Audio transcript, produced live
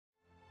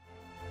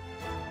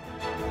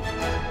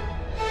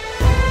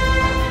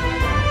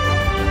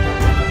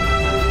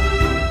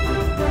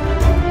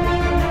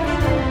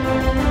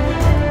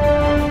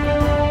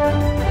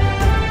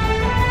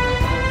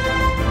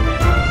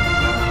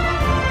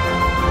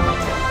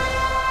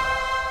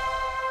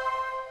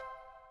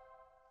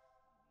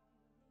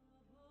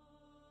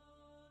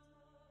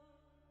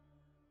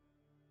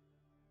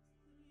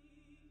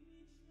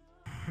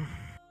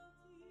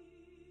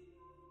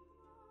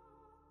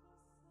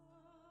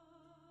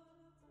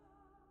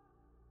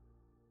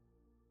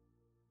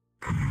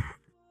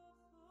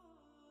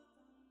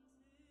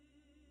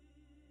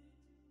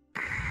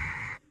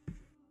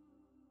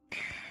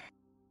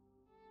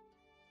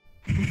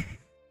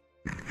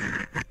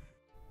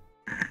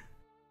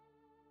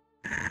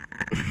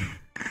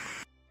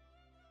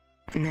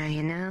Now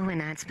you know we're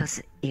not supposed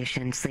to. You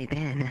shouldn't sleep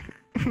in.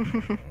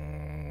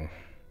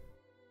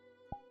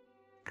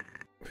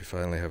 We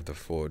finally have the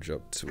forge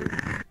up to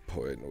a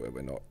point where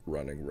we're not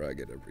running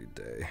ragged every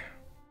day.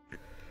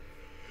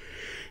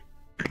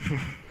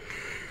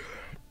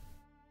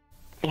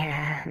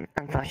 Yeah,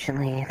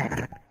 unfortunately,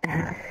 that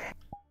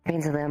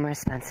brings a little more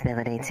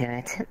responsibility to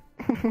it.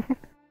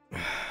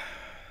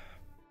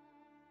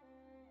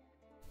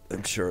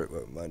 I'm sure it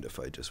won't mind if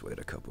I just wait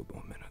a couple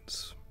more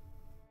minutes.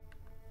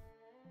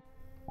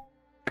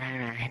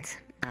 Alright,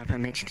 I'll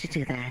permit you to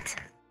do that.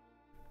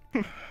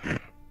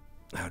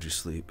 How'd you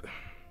sleep?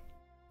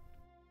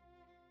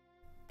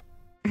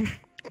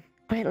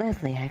 Quite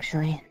lovely,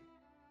 actually.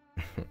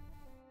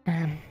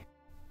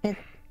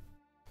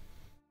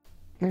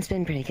 It's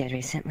been pretty good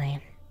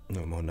recently.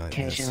 No more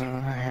nightmares. Occasionally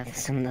I'll have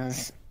some of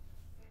those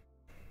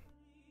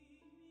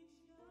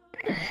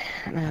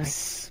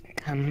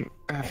come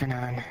off and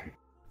on.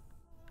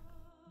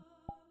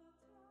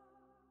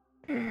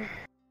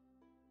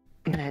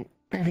 But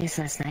at least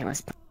last night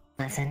was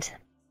pleasant.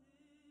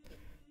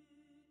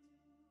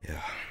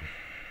 Yeah.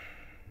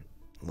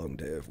 A long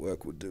day of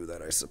work would do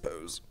that, I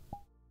suppose.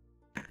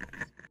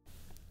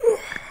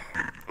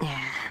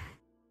 Yeah.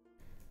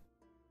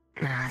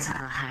 No, it's a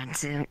little hard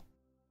to.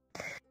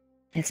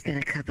 It's been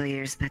a couple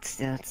years, but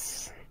still,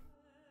 it's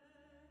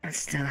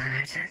still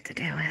hard to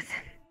deal with.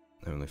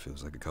 It only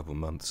feels like a couple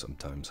months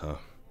sometimes, huh?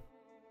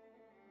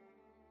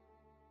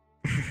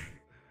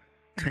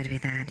 Could be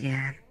that,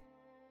 yeah.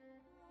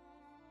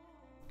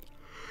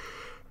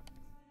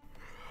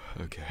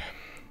 Okay.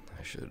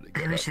 I should I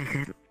get wish up I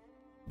could.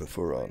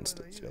 before Arn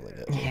starts yelling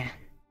at me. Yeah.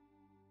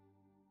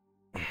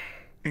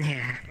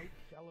 Yeah.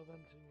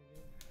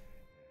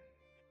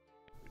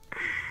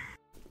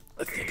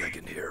 I think I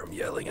can hear him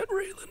yelling at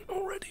Raylan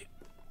already.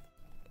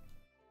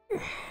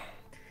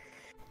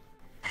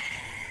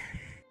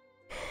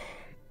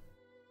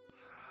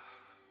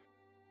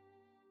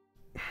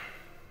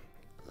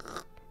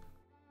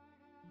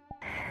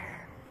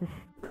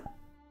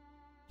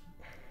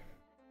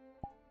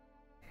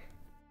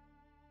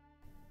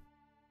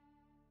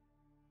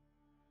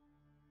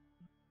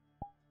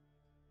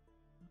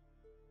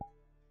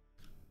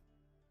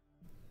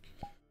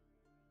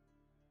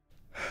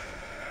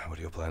 What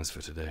are your plans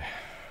for today?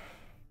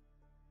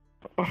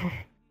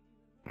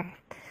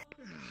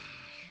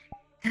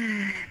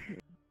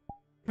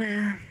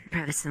 Well,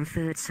 probably some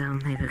food, so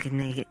maybe we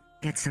can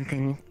get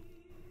something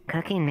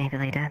cooking maybe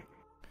later.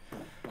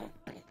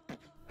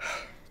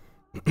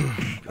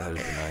 That'd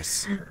be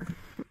nice.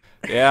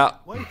 Yeah.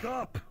 Wake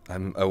up!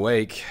 I'm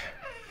awake.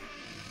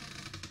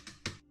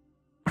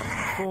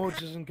 The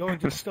forge isn't going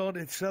to start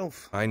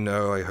itself. I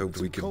know, I hope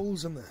Put we some can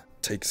coals in there.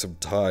 take some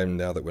time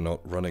now that we're not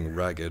running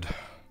ragged.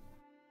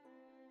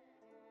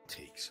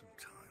 Take some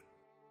time.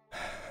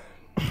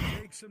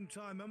 Take some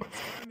time. How much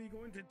time are you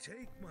going to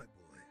take, my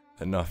boy?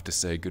 Enough to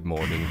say good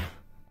morning.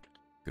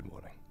 Good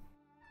morning.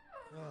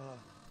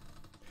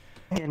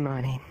 Good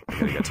morning. I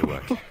gotta get to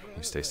work.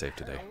 You stay safe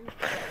today.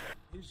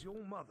 Is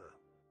your mother?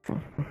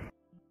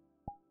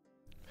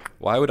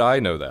 Why would I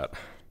know that?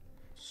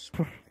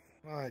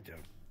 I don't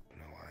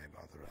know why I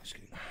bother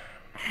asking.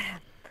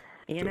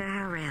 You know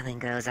how railing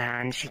goes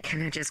on. She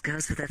kind of just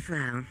goes with the flow.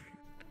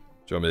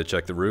 Do you want me to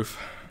check the roof?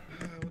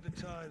 With the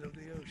tide of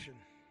the ocean.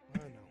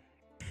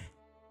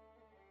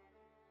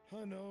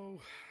 I know.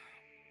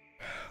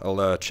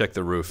 I'll check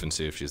the roof and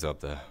see if she's up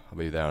there. I'll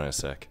be down in a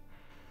sec.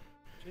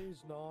 She's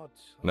not.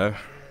 No?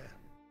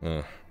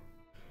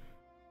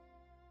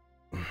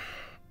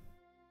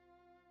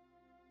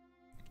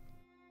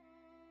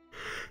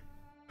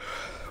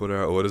 What are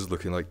our orders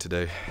looking like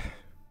today?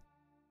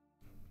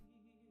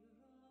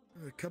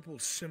 A couple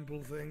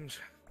simple things.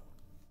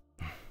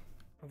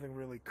 Nothing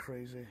really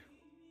crazy.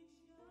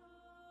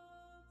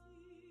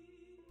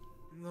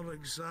 I'm not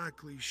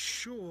exactly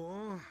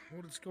sure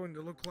what it's going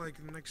to look like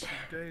in the next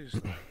few days.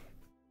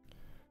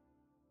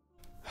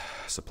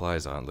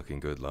 Supplies aren't looking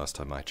good last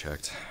time I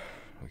checked.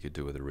 We could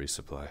do with a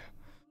resupply.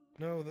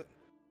 No,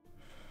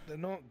 they're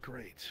not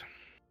great.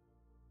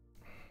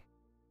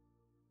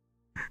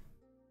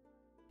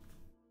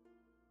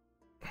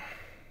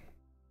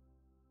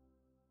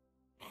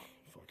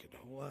 Fucking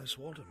whole ass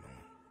watermelon.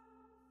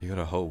 You got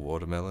a whole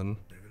watermelon?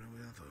 Never know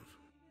we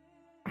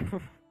have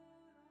those.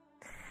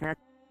 Now,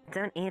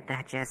 don't eat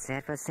that just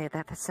yet. We'll save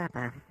that for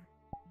supper.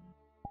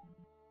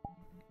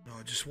 No,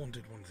 I just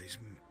wanted one of these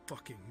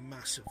fucking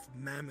massive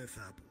mammoth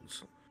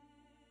apples.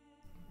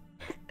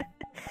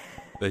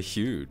 They're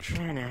huge.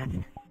 Fair enough.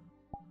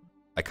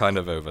 I kind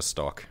of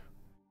overstock.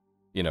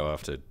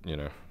 After,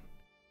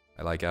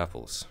 I like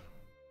apples.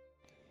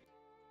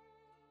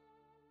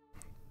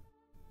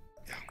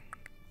 Yeah.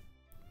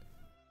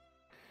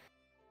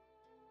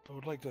 I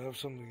would like to have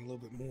something a little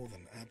bit more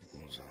than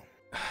apples,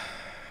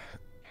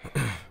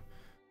 though.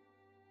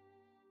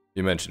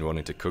 You mentioned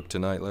wanting to cook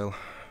tonight, Lil.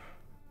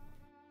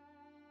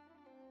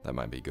 That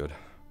might be good.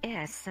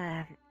 Yes,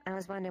 I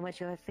was wondering what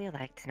you would feel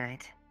like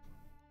tonight.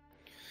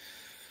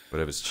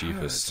 Whatever's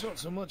cheapest. It's not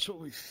so much what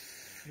we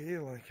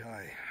feel like,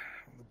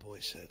 the boy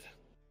said.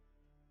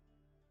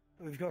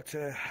 We've got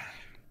to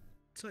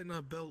tighten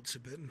our belts a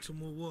bit until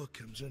more work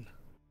comes in.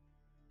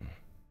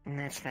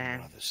 That's fair.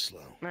 Rather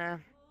slow. Well,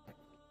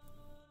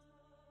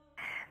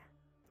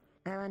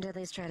 I want to at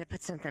least try to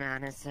put something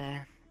on as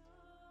a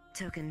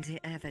token to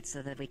effort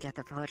so that we get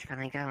the forge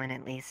finally going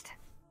at least.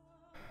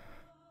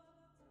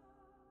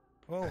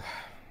 Well,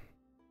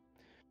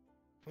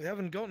 we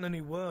haven't gotten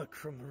any work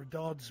from the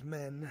Redod's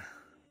men.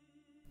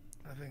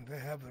 I think they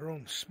have their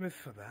own smith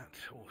for that,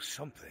 or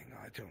something,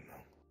 I don't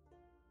know.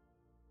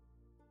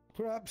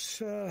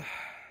 Perhaps, I'll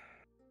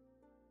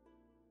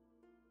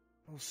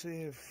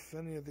see if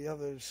any of the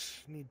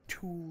others need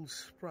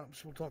tools.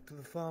 Perhaps we'll talk to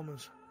the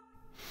farmers.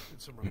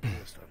 Get some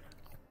repairs done.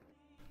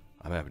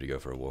 I'm happy to go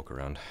for a walk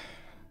around.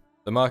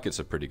 The market's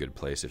a pretty good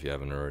place if you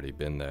haven't already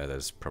been there.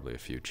 There's probably a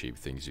few cheap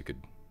things you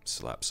could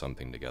slap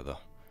something together.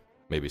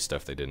 Maybe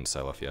stuff they didn't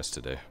sell off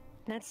yesterday.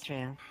 That's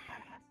true.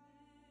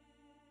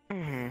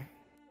 Mm-hmm.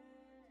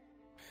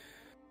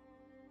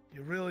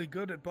 You're really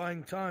good at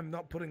buying time,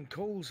 not putting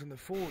coals in the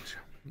forge.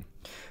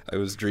 I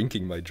was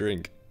drinking my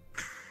drink.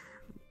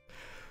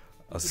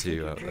 I'll see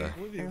you out there.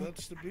 With you.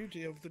 That's the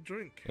beauty of the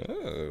drink.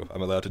 Oh,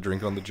 I'm allowed to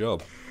drink on the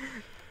job.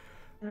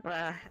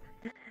 Well,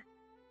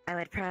 I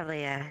would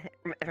probably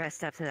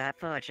rest up to that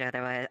forge,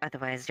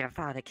 otherwise your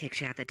father kicks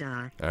you out the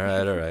door.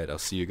 Alright, I'll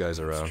see you guys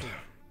around.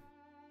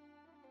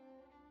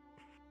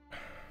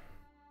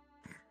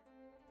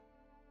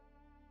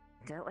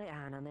 Don't wait,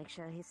 Han. I'll make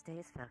sure he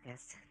stays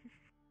focused.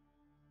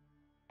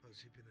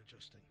 How's he been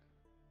adjusting?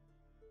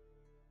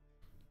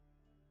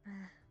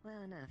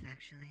 Well enough,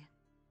 actually.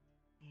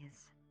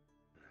 He's...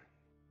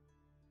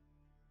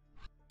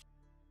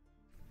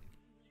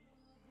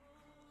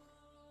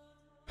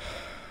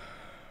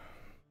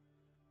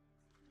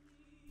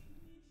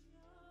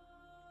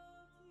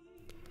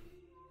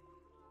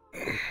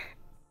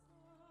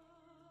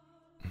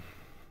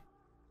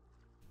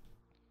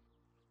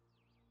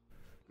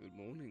 Good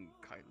morning,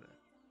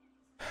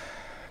 Kyler.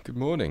 Good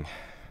morning.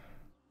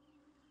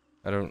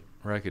 I don't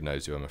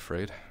recognize you, I'm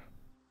afraid.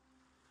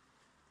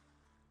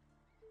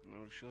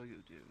 I'm sure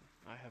you do.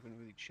 I haven't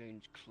really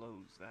changed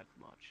clothes that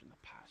much in the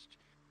past.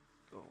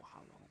 Oh,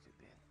 how long has it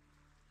been?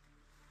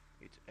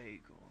 It's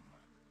Aegon.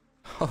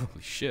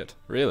 Holy shit,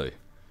 really?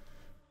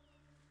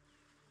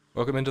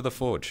 Welcome into the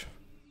forge.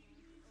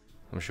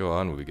 I'm sure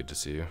Anne will be good to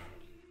see you.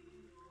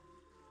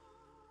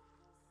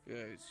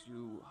 Yes,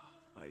 you,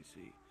 I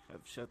see,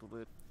 have settled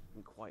it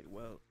quite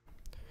well.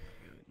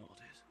 You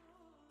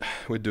Nautis.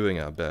 We're doing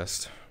our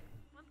best.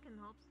 One can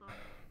hope so.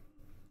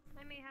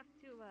 I may have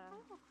to,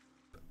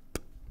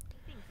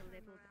 think a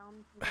little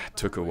down.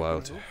 Took a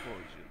while to... Hope for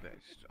your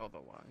best,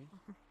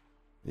 otherwise.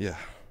 Yeah.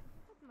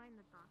 Don't mind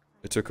the dark side.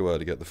 It took a while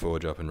to get the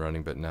forge up and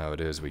running, but now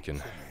it is. We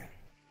can...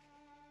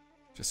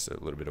 Just a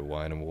little bit of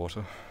wine and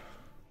water.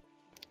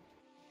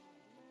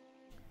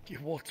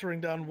 You're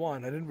watering down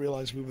wine. I didn't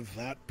realize we were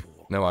that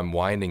poor. No, I'm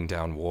winding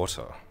down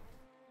water.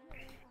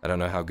 I don't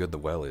know how good the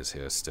well is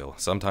here still.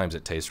 Sometimes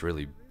it tastes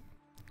really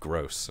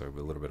gross, so a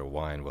little bit of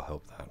wine will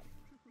help that.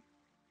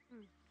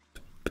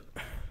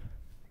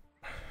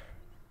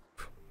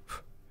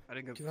 I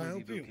think I've Can I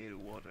help you? located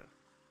water.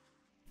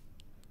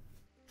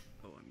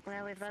 Oh, I'm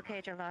Well, we've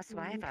located your lost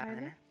wife,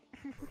 Anna.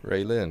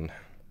 Raylin,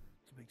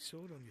 It's a big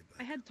sword on your back.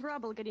 I had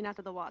trouble getting out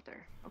of the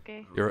water,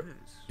 okay?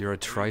 you're a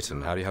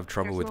Triton. How do you have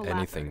trouble with There's no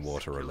anything ladders.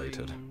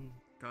 water-related? Killing,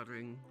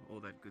 cutting, all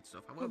that good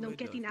stuff. Well, However, no, it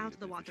does getting need out a of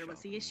the bit water was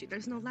the sharpening. issue.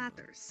 There's no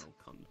ladders.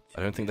 I'll come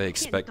I don't think they You can't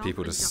expect dump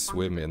people to and jump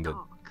swim onto in the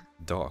dock.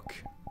 dock.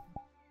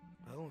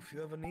 Well, if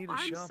you ever need a I'm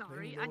sharpening,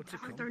 sorry, you know what to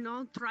aren't come. there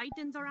no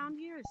tritons around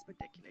here? It's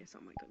ridiculous,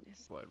 oh my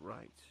goodness. quite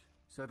right.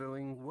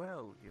 Settling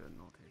well here,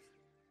 Nautis.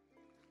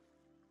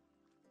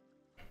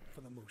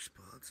 For the most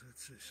part, I'd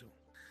say so.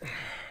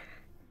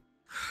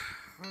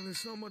 Well,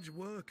 there's not much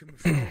work, I'm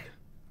afraid.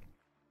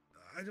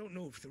 I don't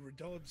know if the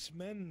Redod's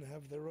men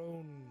have their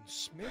own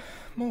smith.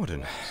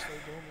 Morden. Perhaps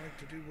they don't like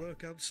to do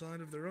work outside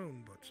of their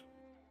own, but...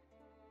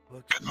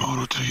 Good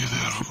morning to you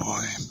there,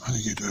 boy. How are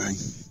you doing?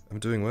 I'm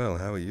doing well.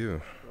 How are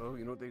you? Well,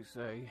 you know what they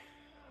say.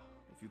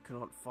 If you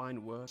cannot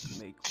find work,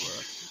 make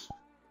work.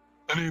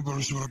 The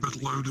neighbours were a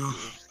bit louder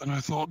than I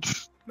thought,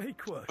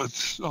 Make work.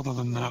 but other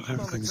than that, I'm not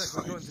everything's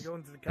exactly fine. going to go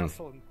into the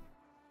castle and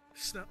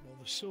snap all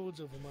the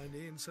swords over my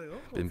knee and say,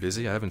 oh... Been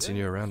busy? I haven't seen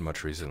you around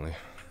much recently.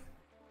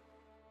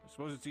 I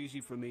suppose it's easy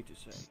for me to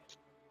say.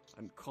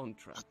 I'm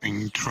contract.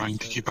 Been trying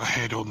to keep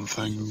ahead on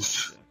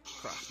things.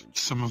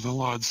 Some of the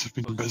lads have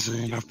been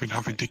busy and I've been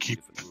having to keep,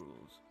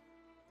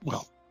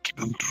 well, keep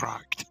them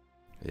tracked.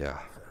 Yeah.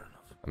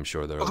 I'm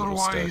sure they're a little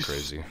Otherwise,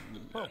 stir-crazy.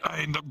 I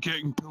end up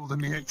getting pulled in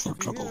the extra If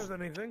you trouble. hear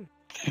of anything,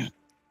 Yeah.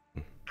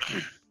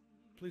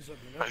 please let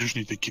me know. I just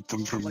need to keep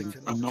them from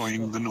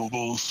annoying the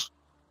nobles.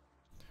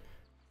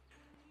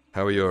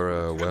 How are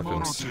your Good morning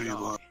weapons? to you,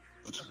 lad.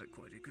 I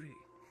quite agree.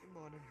 Good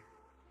morning.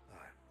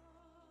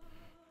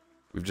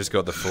 We've just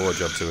got the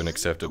forge up to an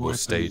acceptable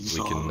state.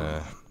 We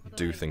can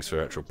do things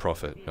for actual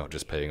profit, not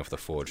just paying off the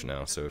forge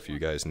now. So if you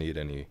guys need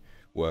any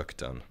work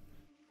done,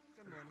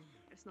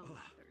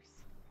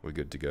 we're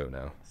good to go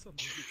now.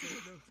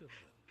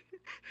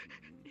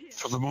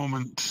 For the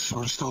moment,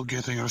 we're still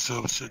getting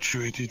ourselves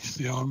situated.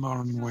 The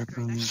armor and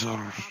weapons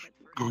are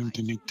going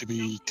to need to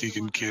be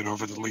taken care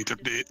of at a later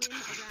date.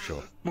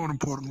 Sure. More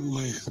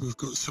importantly, we've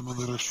got some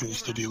other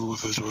issues to deal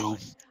with as well.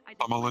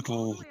 I'm a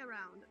little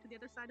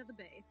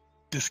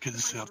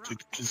disconcerted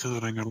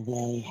considering our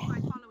wall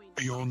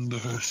beyond the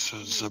house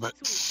is a bit...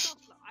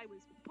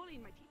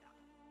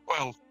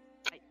 Well,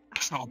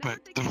 it's not a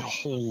bit. There's a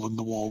hole in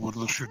the wall where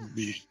there shouldn't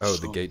be. Oh,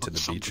 the gate to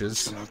the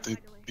beaches? Gonna have to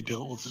be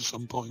dealt with at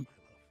some point.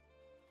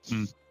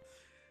 That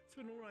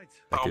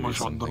I could be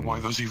almost wonder something. why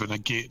there's even a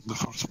gate in the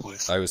first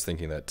place. I was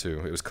thinking that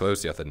too. It was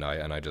closed the other night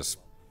and I just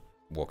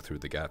walked through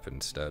the gap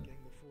instead.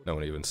 No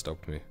one even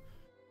stopped me.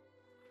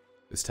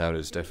 This town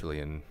is definitely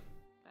in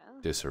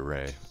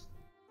disarray.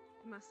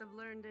 He must have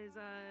learned his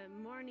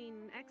morning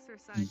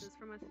exercises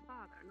from his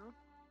father, no?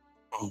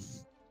 Well,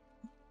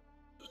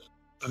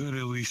 at the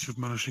very least, we've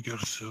managed to get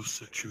ourselves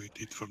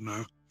situated for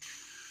now.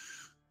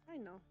 I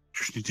know.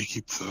 Just need to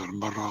keep their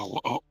morale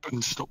up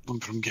and stop them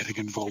from getting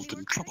involved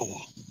in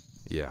trouble.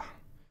 Yeah.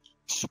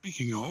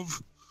 Speaking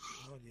of,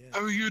 Oh, yeah.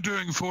 how are you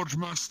doing, Forge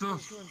Master? I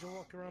was going to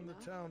walk around the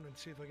town and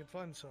see if I could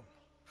find some.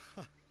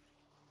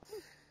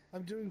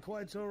 I'm doing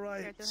quite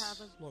alright. Care to have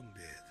a-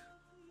 Longbeard.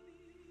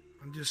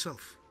 And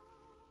yourself?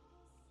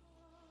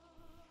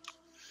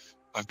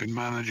 I've been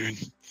managing.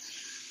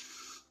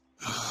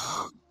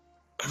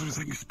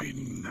 Everything's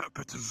been a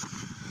bit of...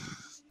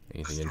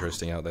 Anything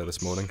interesting out there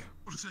this morning?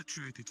 We're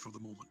situated for the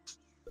moment.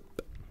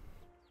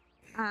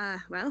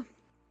 Well, I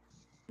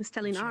was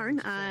telling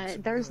Arn,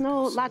 there's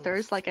no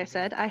ladders, like I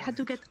said. I had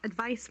to get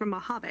advice from a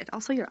hobbit.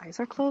 Also, your eyes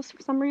are closed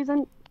for some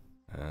reason.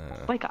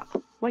 Wake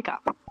up. Wake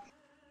up.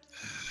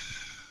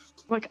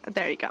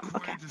 There you go.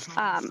 Okay.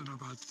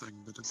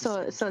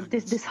 So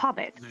this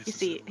hobbit, you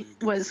see,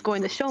 was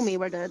going to show me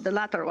where the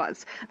ladder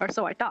was, or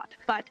so I thought.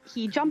 But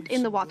he jumped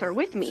in the water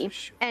with me,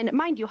 and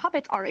mind you,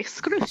 hobbits are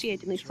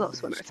excruciatingly slow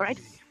swimmers, right?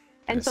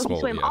 And so he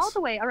swam all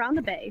the way around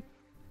the bay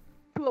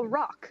to a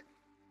rock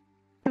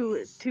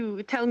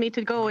to tell me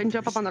to go and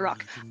jump up on the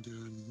rock.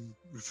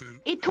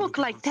 It took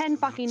like 10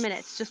 fucking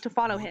minutes just to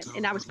follow him,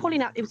 and I was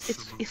pulling out.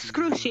 It's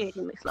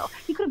excruciatingly slow.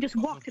 He could have just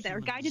walked there,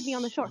 guided me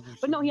on the shore,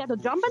 but no, he had to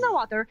jump in the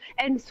water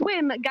and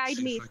swim, guide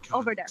me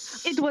over there.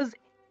 It was.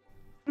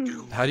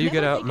 How do you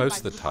get out most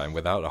of the time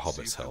without a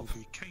hobbit's help?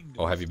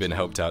 Or have you been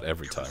helped out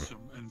every time?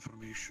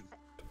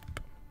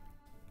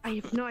 I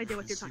have no idea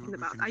what you're talking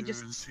about. I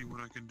just. See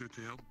what I can do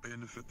to help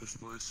benefit this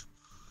place.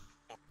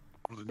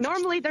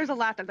 Normally there's a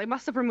ladder. They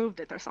must have removed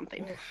it or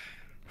something.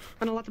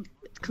 And a lot of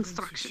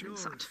construction and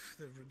such.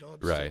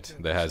 Right,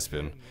 there has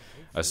been.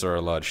 I saw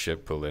a large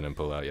ship pull in and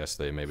pull out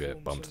yesterday. Maybe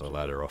it bumped the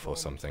ladder off or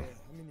something.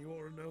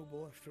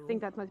 I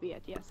think that might be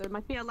it, yes. There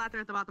might be a ladder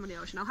at the bottom of the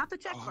ocean. I'll have to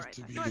check for it.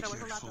 I swear there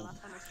was a ladder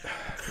last time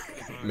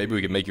I checked. Maybe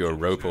we could make you a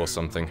rope or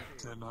something.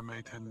 Then I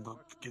might end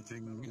up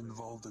getting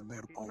involved in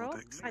their Rope?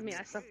 politics. I mean,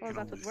 I suppose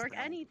that would work.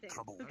 Anything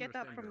to get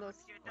up from those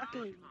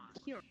fucking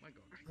here.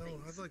 No,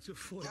 I'd like to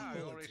avoid Yeah,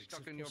 you're already politics,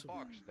 stuck if in your possible.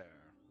 box there.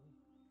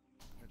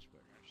 That's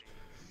very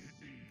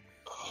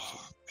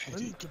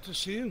nice. Well, good to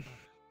see you.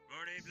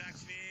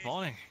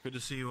 Morning. Good to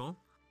see you all.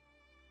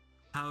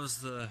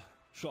 How's the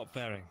shop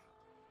faring?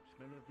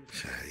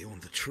 You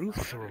want the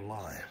truth or a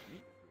lie?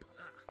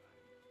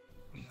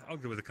 I'll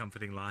go with a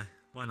comforting lie.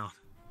 Why not?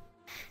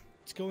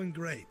 It's going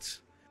great.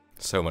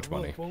 So much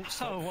money. Work won't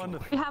stop Oh, for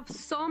wonderful. We have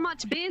so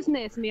much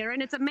business, Mira,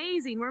 and it's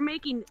amazing. We're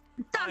making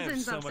I have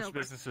dozens so of much silver.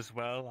 business as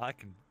well. I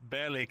can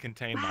barely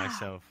contain Wow.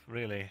 myself,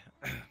 really.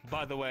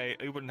 By the way,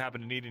 you wouldn't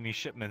happen to need any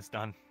shipments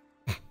done.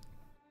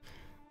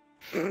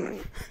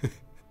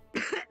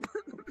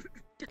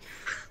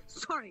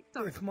 Sorry.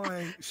 If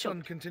my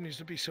son continues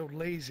to be so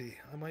lazy,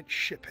 I might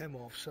ship him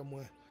off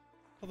somewhere.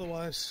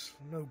 Otherwise,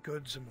 no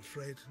goods, I'm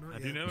afraid. Not I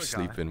yet. do know a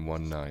Sleep guy. in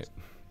one night.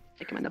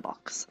 Take him in a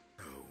box.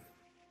 No.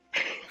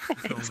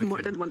 It's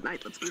more than one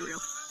night, let's be real.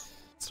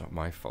 It's not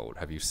my fault.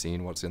 Have you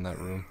seen what's in that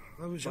room?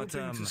 I was But,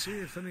 hoping to see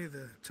if any of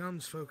the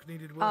townsfolk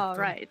needed work. Oh, done.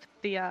 right.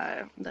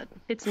 The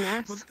it's an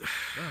ass. But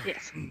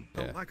Yes. the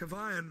Yeah. lack of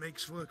iron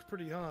makes work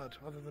pretty hard,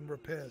 other than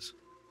repairs.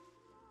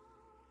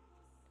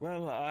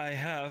 Well, I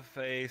have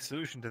a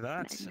solution to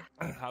that.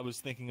 I was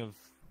thinking of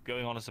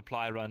going on a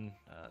supply run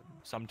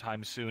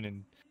sometime soon,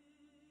 and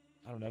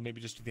I don't know, maybe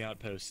just to the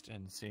outpost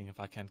and seeing if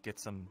I can't get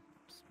something.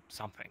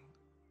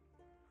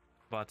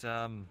 But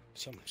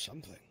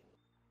Something.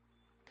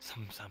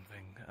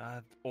 something,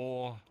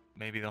 or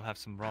maybe they'll have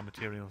some raw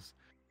materials.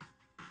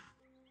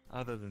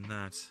 Other than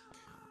that,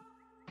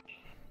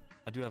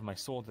 I do have my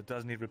sword that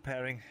does need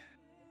repairing.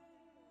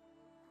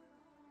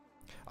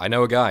 I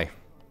know a guy.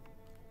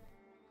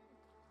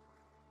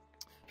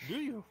 Do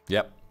you?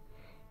 Yep.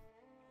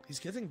 He's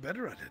getting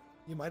better at it.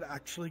 You might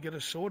actually get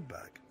a sword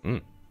back.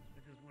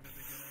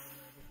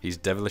 He's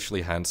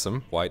devilishly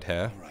handsome, white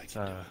hair, All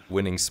right.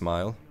 winning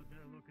smile.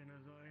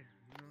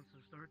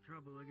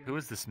 Who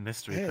is this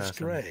mystery Hey, it's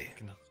person? Gray.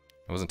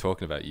 I wasn't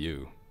talking about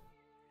you.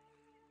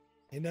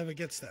 He never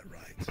gets that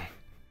right.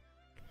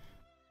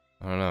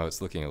 I don't know,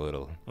 it's looking a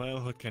little...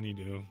 Well, what can you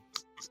do?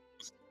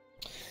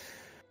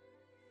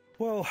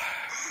 Well,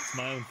 It's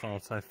my own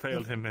fault. I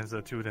failed him as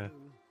a tutor.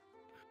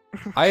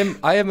 I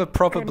am a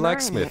proper Good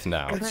blacksmith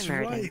morning. now. that's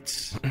Murder.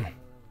 right.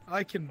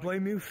 I can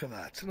blame you for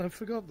that, and I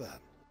forgot that.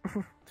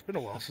 It's been a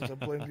while since I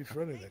blamed you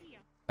for anything.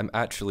 I'm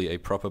actually a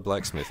proper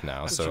blacksmith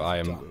now, What so you've I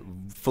am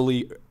done.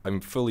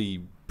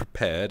 fully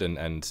prepared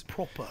and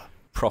Proper.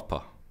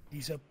 proper.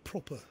 He's a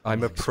proper.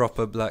 I'm a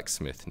proper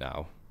blacksmith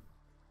now.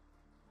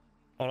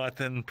 Alright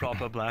then,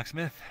 proper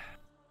blacksmith.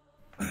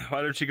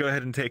 Why don't you go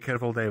ahead and take care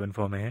of old Avon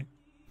for me, eh?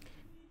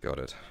 Got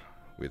it.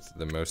 With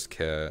the most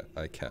care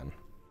I can.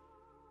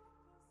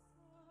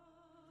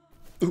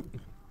 Ooh.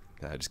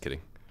 Nah, just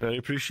kidding. Very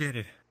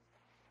appreciated.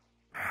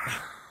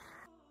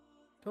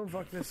 Don't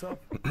fuck this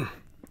up.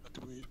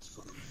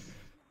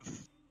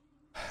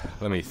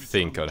 Let me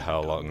think on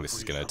how long this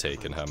is going to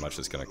take and how much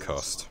it's going to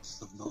cost.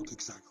 Not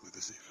exactly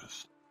the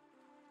safest.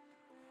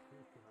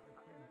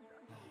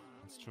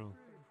 That's true.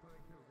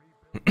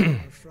 My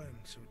friend,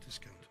 so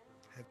discount.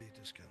 Heavy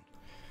discount.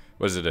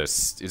 Was it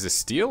is it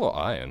steel or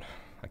iron?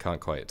 I can't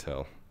quite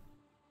tell.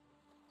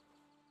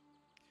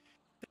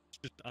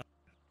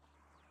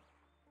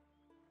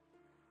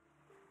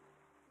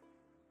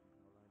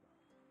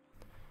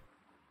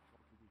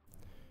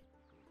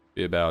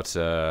 Be about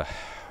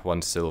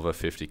 1 silver,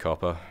 50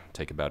 copper.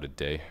 Take about a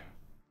day.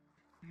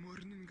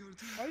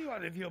 Are you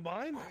out of your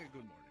mind?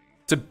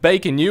 To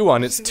bake a new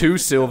one, it's 2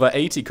 silver,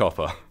 80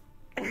 copper.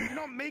 You're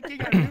not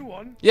making a new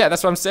one. Yeah,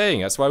 that's what I'm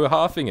saying. That's why we're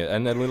halving it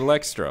and a little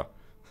extra.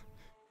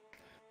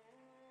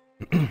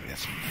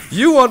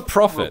 You want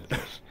profit.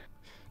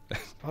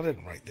 I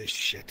didn't write this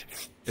shit.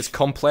 It's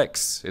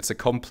complex. It's a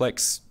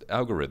complex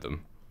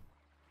algorithm.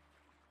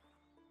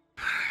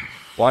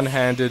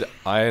 One-handed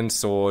iron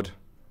sword.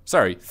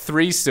 Sorry,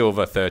 3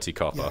 silver, 30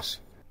 copper. Yes.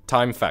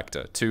 Time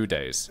factor, 2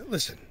 days.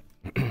 Listen.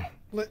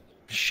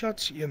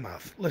 Shut your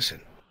mouth.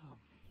 Listen.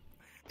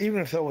 Even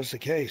if that was the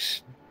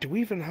case, do we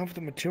even have the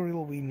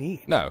material we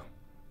need? No.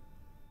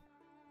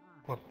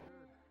 What?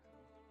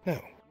 No.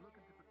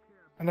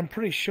 And I'm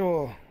pretty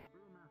sure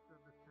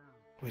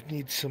we'd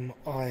need some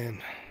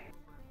iron.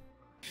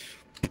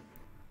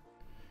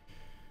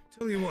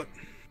 Tell you what.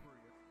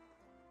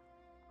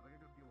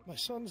 My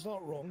son's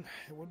not wrong.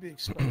 It would be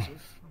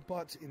expensive.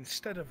 But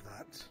instead of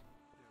that,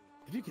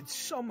 if you could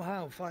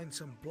somehow find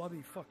some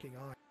bloody fucking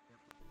iron,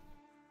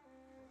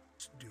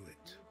 let's do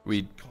it.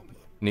 We Copper.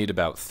 need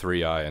about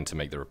 3 iron to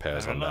make the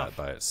repairs Fair on enough.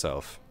 that by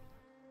itself.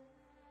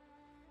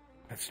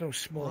 That's no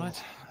small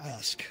Right.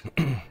 ask.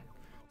 Do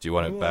you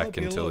want it Well, back I'll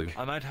be until... look.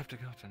 I might have to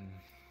go and...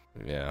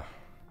 Yeah.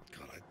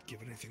 God, I'd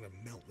give anything to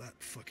melt that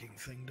fucking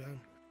thing down.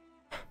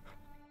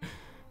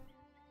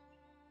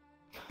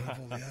 I have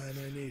all the iron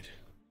I need.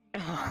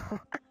 Oh,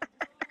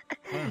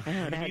 Well, in the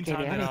that would give you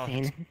meantime, then I'll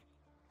anything.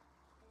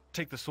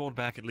 take the sword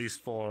back at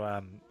least for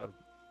a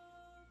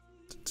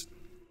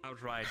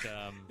outright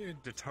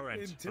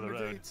deterrent for the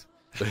road.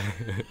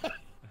 Intimidate.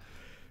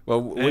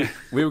 Well,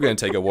 we were going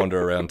to take a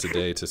wander around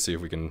today to see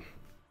if we can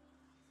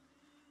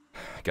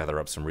gather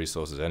up some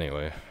resources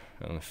anyway.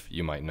 And if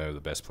you might know the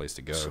best place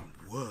to go. Some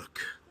work.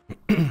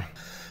 I'm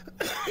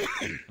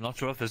not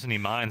sure if there's any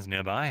mines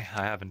nearby.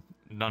 I haven't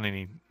done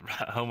any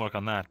homework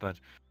on that, but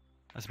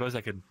I suppose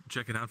I could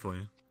check it out for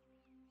you.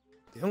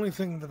 The only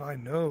thing that I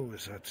know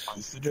is that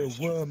there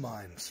were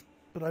mines,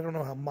 but I don't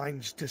know how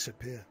mines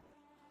disappear.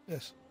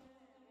 Yes.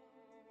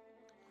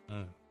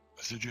 Oh.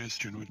 A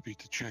suggestion would be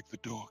to check the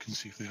dock and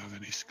see if they have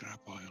any scrap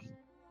iron.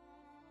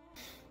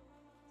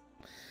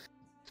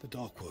 The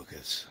dock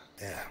workers.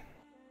 Yeah.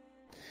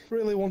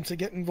 Really want to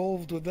get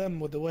involved with them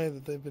with the way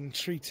that they've been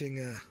treating,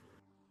 they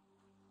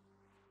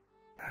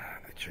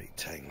treat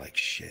Tang like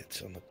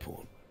shit on the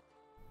port.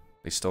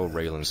 They stole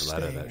Raylan's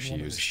ladder Staying that in she one of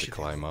the used to shitty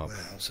climb up.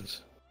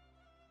 warehouses.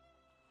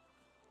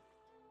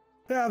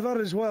 Yeah, that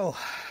as well.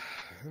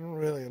 I don't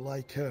really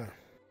like her.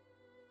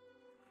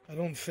 I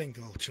don't think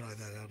I'll try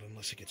that out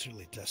unless it gets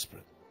really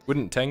desperate.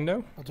 Wouldn't Tang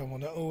know? I don't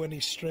want to owe any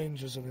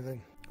strangers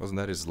anything. Wasn't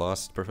that his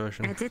last I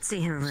profession? did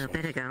see him a little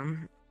bit ago.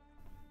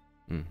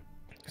 Hmm.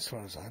 As far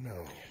as I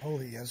know, all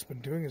he has been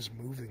doing is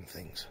moving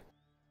things.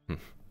 Hmm.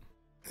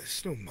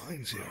 There's no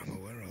mines here I'm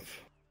aware of.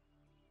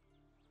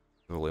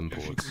 All If you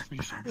imports. give me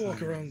some Walk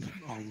time, around.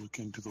 I'll look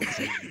into those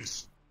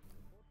areas.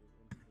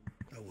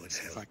 That would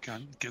If I help.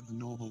 can't get the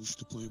nobles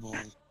to play ball.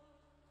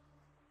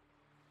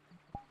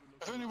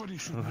 If anybody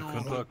should Oh,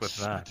 know good luck with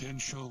that.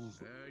 potential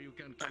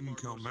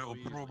income, it'll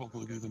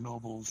probably be the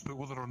nobles, but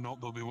whether or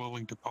not they'll be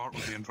willing to part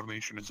with the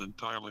information is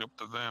entirely up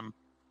to them.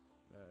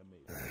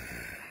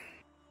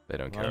 They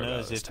don't care Well, about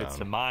knows this if it's a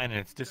town. mine and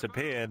it's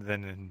disappeared,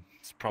 then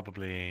it's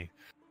probably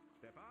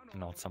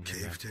not something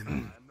Caved that...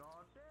 in.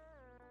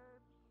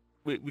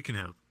 We can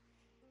help.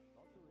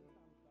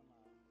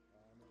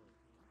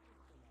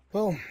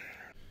 Well,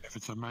 If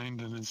it's a mine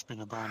and it's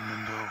been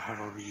abandoned, they'll have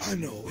a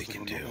reason. I know what we Whether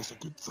can or not do. It's a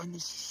good thing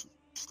is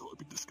still to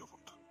be discovered.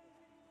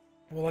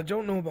 well, I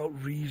don't know about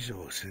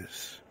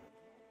resources.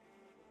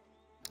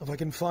 If I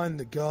can find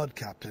the guard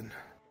captain,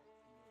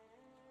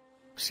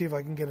 see if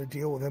I can get a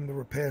deal with him to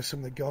repair some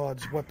of the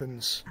guard's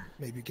weapons,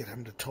 maybe get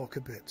him to talk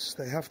a bit.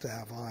 They have to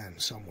have iron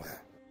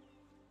somewhere.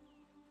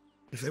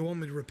 If they want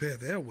me to repair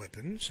their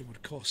weapons, it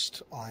would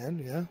cost iron,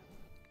 yeah?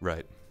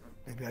 Right.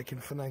 Maybe I can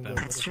finagle a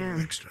little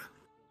bit extra.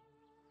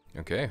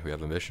 Okay, we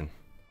have a mission.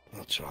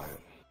 I'll try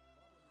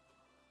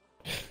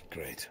it.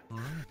 Great.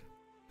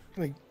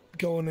 Let me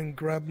go in and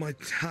grab my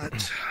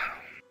hat.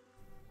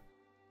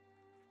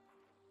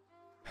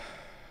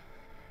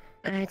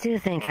 I do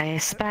think I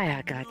spy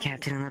our guard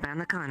captain around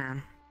the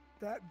corner.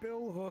 That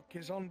bill hook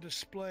is on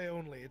display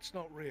only. It's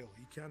not real.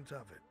 You can't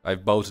have it.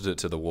 I've bolted it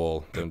to the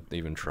wall. Don't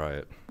even try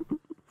it.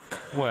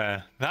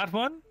 Where? That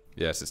one?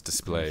 Yes, it's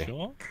display.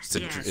 Sure.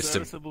 It's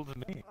serviceable to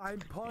me. I'm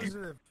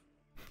positive.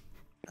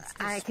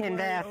 I can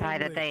verify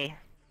that they...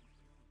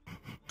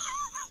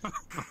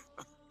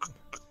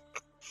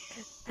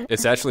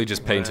 It's actually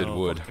just painted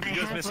wood. I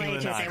have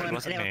wages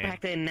they were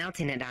practically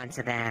melting it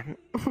onto there.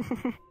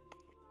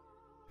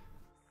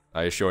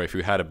 I assure you, if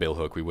we had a bill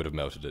hook, we would have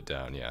melted it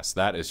down, yes.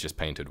 That is just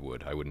painted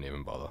wood. I wouldn't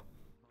even bother.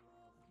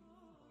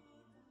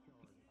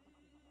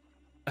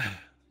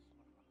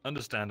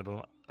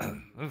 Understandable.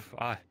 Oof,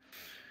 I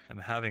am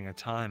having a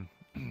time.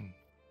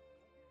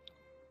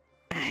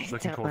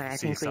 Looking forward to the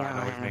seaside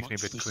always makes me a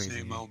bit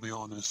queasy. I'll be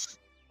honest.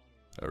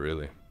 Oh,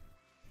 really?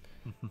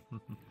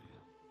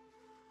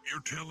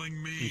 You're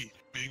telling me,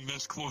 being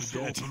this close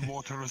to open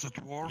water as a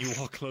dwarf?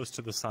 You are close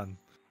to the sun.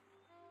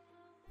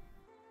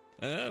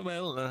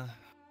 Well,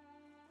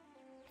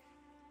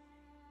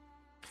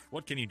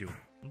 what can you do?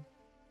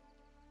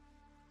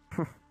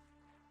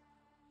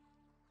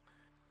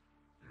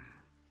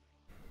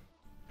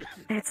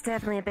 It's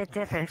definitely a bit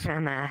different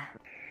from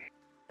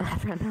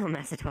home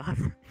as a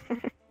dwarf.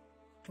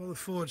 While the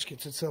forge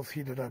gets itself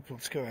heated up,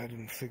 let's go ahead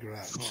and figure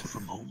out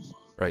from home.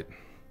 Right.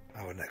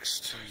 Our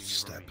next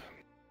step.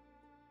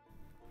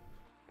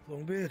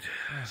 Longbeard,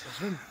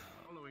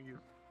 following you.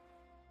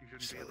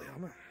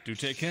 Do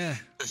take care.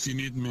 If you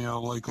need me,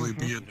 I'll likely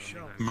be at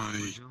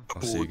my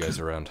I'll see you guys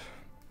around.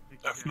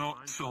 If not,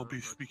 I'll be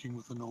speaking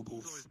with the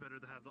nobles.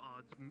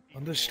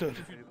 Understood.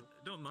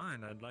 Don't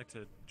mind, I'd like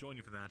to join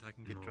you for that. I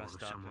can get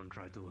dressed up. Someone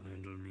tried to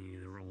handle me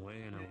the wrong way,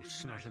 and I will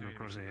smash them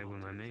across the head with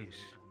my mace.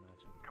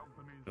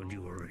 Don't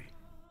you worry.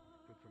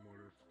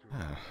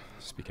 Ah,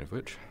 speaking of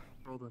which.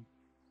 Hold on.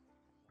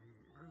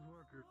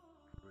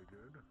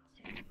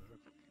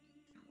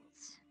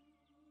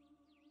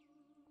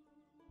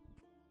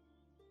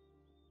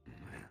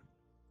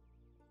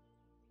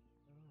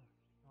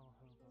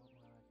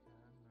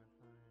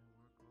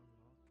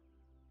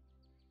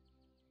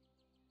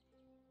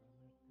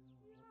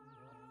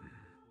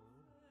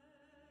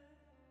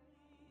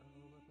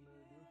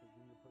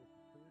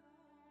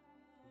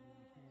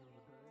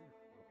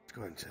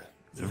 Going to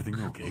Is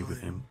everything okay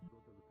with him?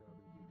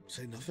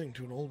 say nothing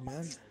to an old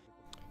man.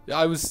 Yeah,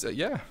 I was,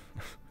 yeah.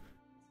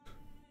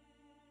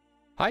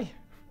 Hi,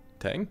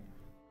 Tang.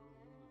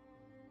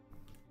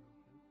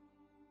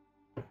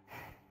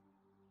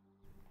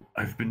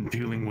 I've been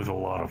dealing with a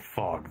lot of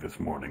fog this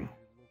morning.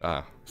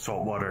 Ah.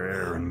 Saltwater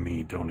air and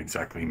me don't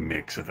exactly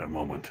mix at the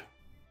moment.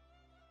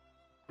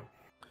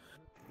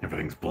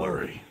 Everything's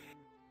blurry.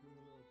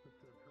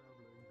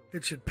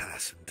 It should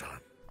pass in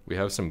time. We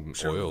have some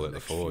oil at the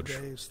forge.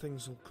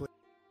 Things will clear.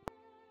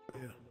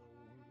 Yeah.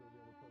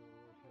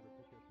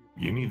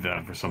 You need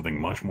that for something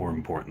much more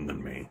important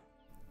than me.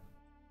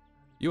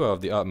 You are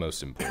of the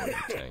utmost importance,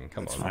 Tang.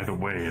 Come on. Either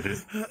way, it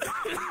is. You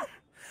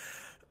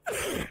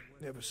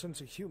have a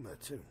sense of humor,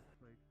 too.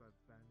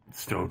 It's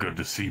still good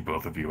to see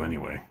both of you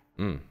anyway.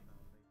 Hmm.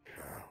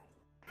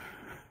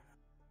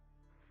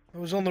 I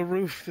was on the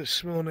roof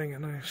this morning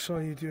and I saw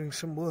you doing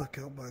some work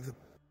out by the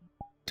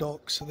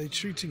docks. Are they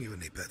treating you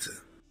any better?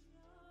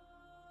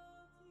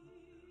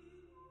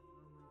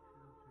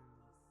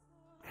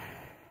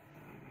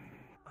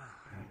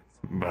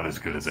 About as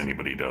good as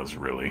anybody does,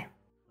 really.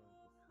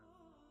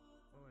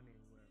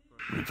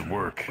 It's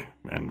work,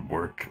 and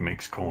work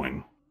makes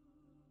coin.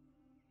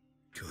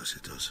 Of course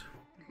it does.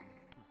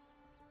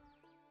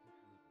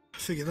 I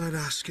figured I'd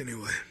ask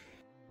anyway.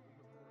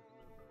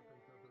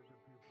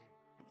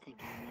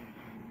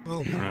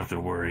 Well, You don't have to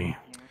worry.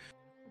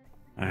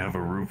 I have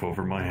a roof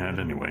over my head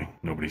anyway.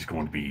 Nobody's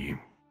going to be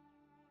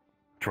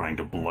trying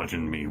to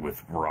bludgeon me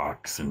with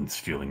rocks and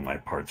stealing my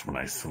parts when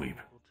I sleep.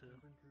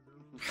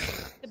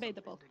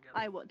 Debatable.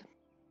 I would.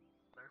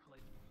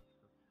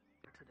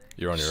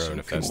 You're on your own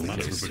if that's the Not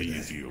case. everybody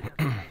is you.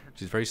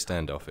 She's very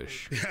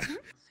standoffish.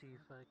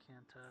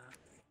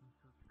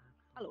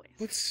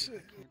 Always.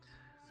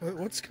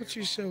 What's got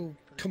you so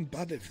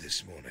combative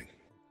this morning?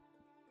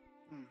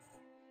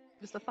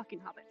 Just a fucking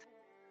hobbit.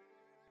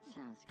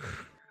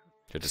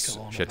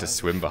 She had to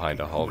swim behind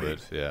a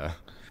hobbit, yeah.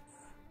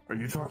 Are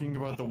you talking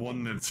about the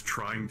one that's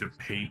trying to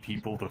pay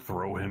people to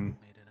throw him?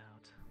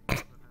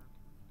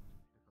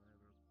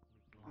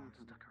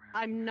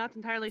 I'm not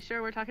entirely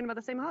sure we're talking about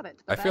the same hobbit.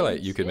 I but feel I'm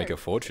like you could make a scared.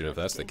 fortune if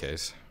that's the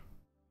case.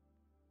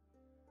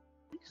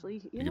 Actually,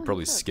 You could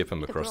probably skip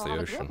him could across throw the a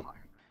hobbit real ocean. far.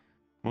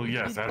 Well,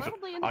 yes, You'd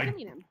probably end up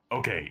killing him.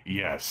 Okay,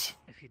 yes.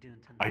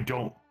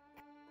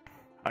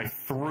 I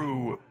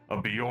threw a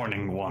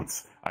Bjorning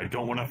once. I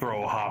don't want to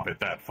throw a hobbit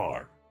that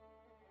far.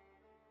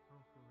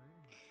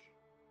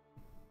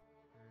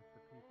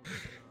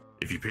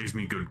 If he pays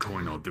me good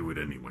coin, I'll do it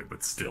anyway,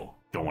 but still,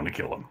 don't want to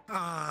kill him.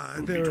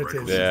 There it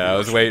is. Yeah, I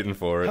was waiting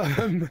for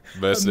it.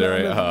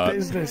 Mercenary at heart.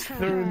 Business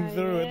through and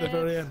through at the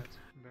very end.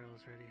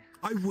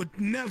 I would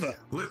never.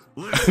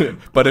 Listen.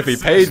 But if he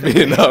paid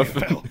me enough.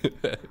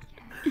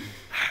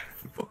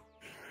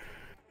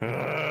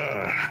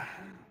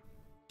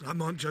 I'm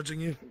not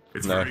judging you.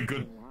 It's very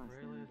good.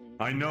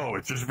 I know,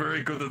 it's just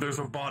very good that there's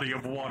a body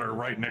of water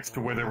right next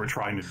to where they were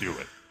trying to do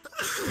it.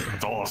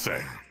 That's all I'll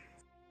say.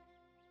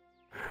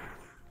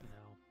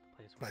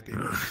 Might be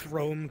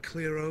thrown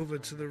clear over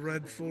to the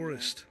Red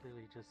Forest.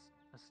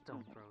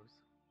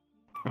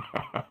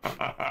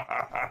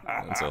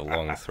 That's a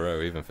long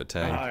throw, even for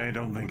Tang. I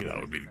don't think that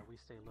would be.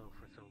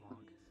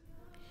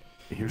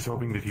 Here's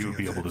hoping that he would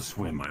be able to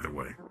swim either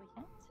way.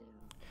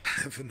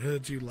 I haven't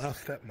heard you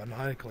laugh that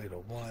maniacally in a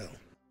while.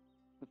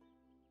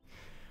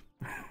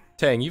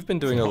 Tang, you've been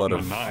doing a lot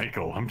of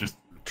maniacal. I'm just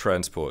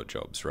transport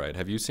jobs, right?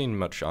 Have you seen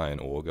much iron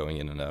ore going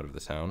in and out of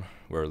the town?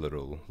 We're a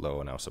little low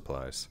on our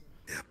supplies.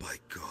 Yeah, by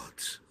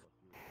gods.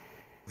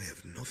 We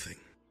have nothing.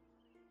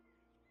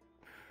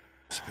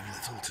 There's been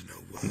little to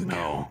no work.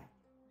 No.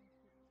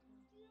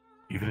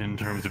 Even in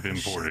terms of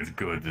imported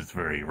goods, it's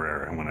very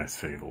rare, when I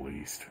say the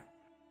least.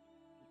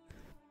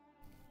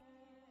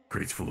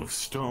 Crates full of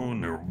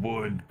stone or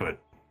wood, but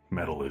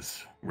metal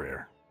is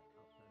rare.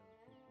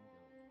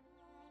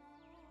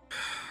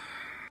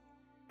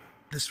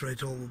 This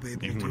rate, all we'll be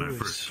able Even to when do I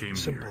first came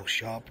is simple here.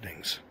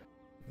 sharpenings.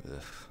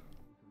 Ugh.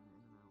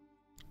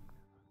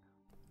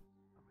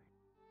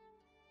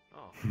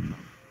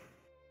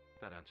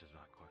 That answers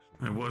that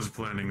question. I was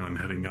planning on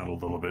heading out a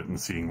little bit and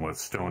seeing what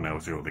stone I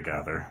was able to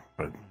gather,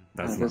 but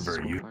that's not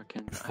very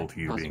useful to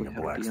you being a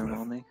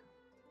blacksmith.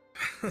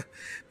 Not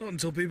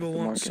until people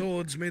want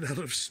swords made out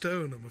of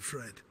stone, I'm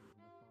afraid.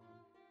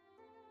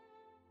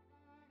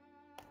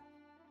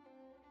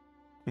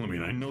 Well, I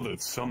mean, I know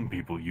that some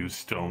people use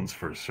stones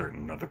for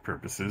certain other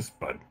purposes,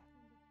 but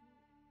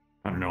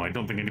I don't know, I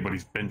don't think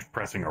anybody's bench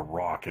pressing a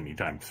rock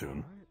anytime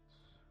soon.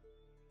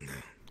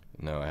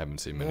 No, I haven't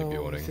seen many I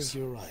Bjornings. think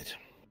you're right.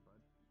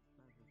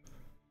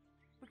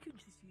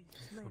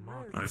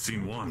 I've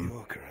seen one.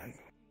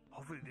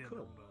 Hopefully it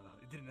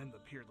didn't end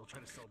up here. They'll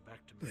try to sell it back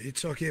to me. Are you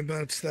talking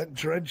about that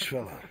Dredge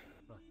fella?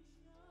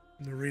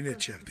 An arena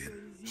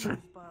champion. Sure.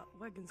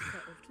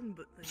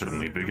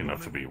 Certainly big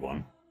enough to be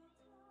one.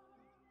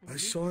 I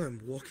saw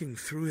him walking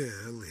through here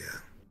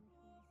earlier.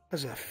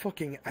 There's a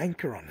fucking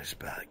anchor on his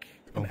back.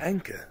 An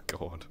anchor.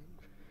 God.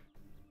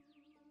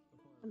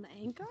 An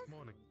anchor?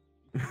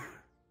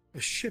 A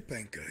ship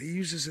anchor. He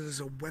uses it as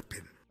a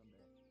weapon.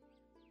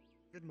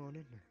 Good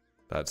morning.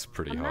 That's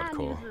pretty a man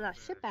hardcore. uses a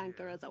ship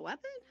anchor as a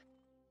weapon?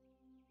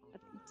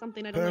 That's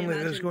something I don't Apparently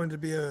imagine there's going to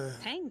be a...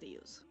 Tang to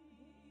use.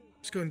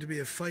 There's going to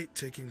be a fight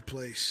taking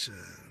place,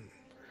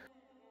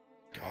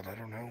 God, I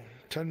don't know,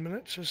 10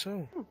 minutes or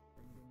so.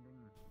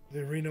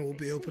 The arena will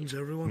be open to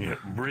everyone. Yeah,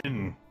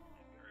 Rin.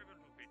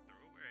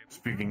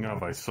 Speaking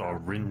of, I saw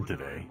Rin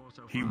today.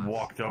 He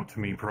walked up to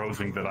me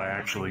prosing that I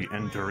actually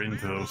enter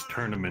into those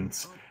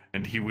tournaments,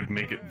 and he would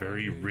make it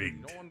very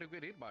rigged.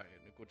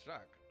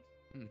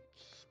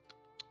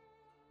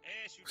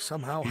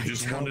 Somehow He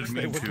just wanted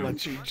me they would to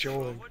let you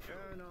join.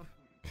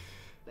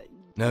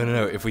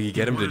 No. If we could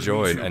get him to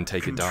join and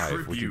take a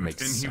dive, we could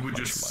make and so he would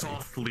much just money.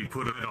 softly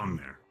put it on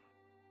there.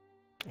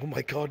 Oh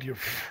my god, you're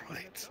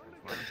right.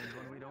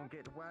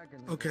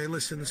 Okay,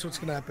 listen, this is what's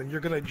gonna happen.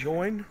 You're gonna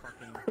join,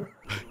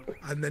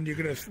 and then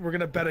we're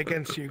gonna bet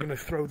against you. You're gonna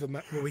throw them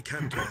at we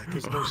can do that,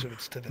 because most of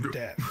it's to the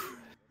death.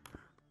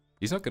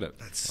 He's not gonna...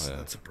 That's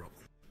a problem.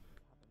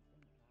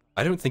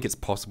 I don't think it's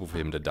possible for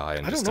him to die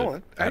in I just don't know.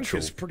 an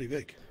Anchor's actual... pretty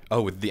big.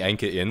 Oh, with the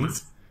anchor in?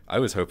 I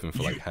was hoping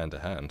for, like,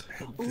 hand-to-hand.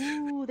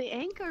 Ooh, the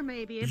anchor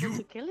may be able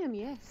to kill him,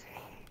 yes.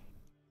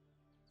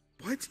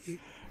 What?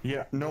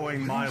 Yeah,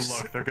 knowing my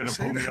luck, they're gonna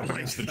put me up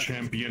against the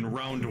champion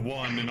round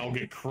one, and I'll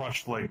get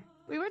crushed like...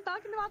 We were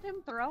talking about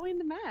him throwing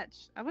the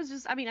match. I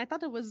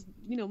thought it was,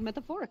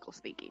 metaphorical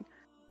speaking.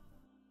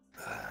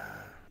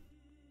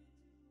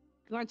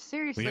 You aren't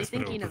seriously Yes, but I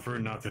would thinking of prefer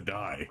not to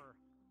die.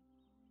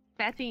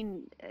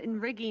 betting and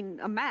rigging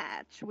a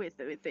match with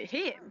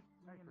him.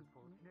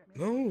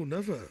 No,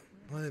 never.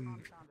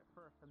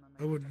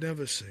 I would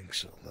never think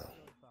so, though.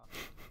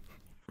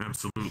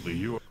 Absolutely,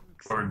 you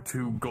are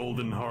too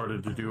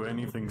golden-hearted to do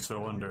anything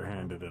so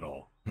underhanded at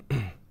all.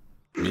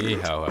 Me,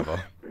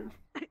 however.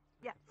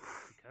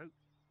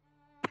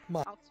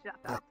 My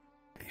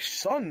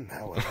son,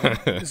 however,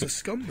 is a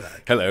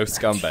scumbag. Hello,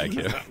 scumbag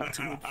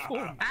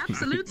here.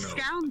 Absolute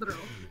scoundrel.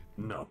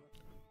 No.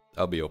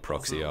 I'll be your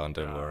proxy on,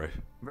 don't worry.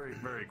 Very,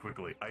 very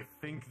quickly, I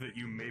think that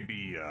you may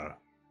be,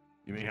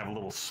 you may have a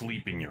little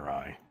sleep in your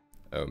eye.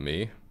 Oh,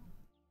 me?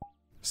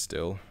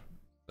 Still?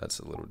 That's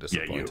a little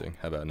disappointing.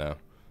 How about now?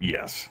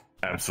 Yes,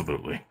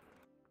 absolutely.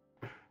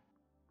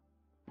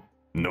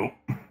 Nope.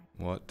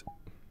 What?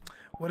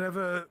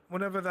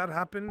 Whenever that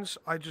happens,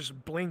 I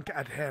just blink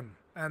at him,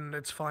 and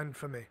it's fine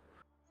for me.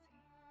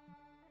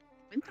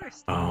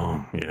 Interesting.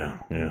 Oh, yeah.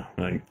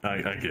 I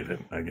get it.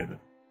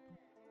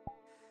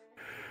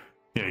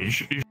 Yeah, you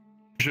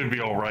should be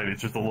alright.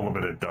 It's just a little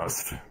bit of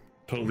dust.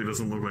 Totally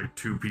doesn't look like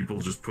two people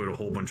just put a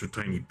whole bunch of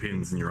tiny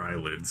pins in your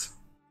eyelids.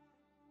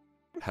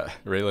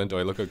 Raylan, do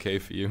I look okay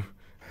for you?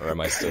 Or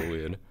am I still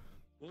weird?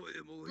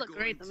 Look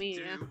great to me,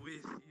 yeah.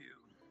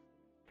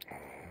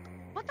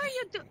 What are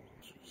you doing?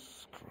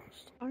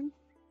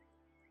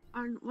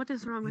 Arn, what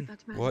is wrong with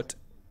that man? What?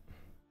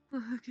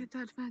 Look at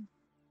that man.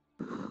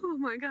 Oh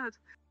my god.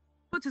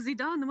 What has he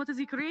done? What has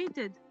he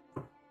created?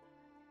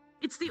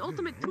 It's the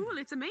ultimate tool.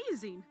 It's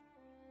amazing.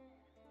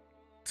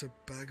 It's a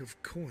bag of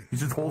coins.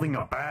 He's just holding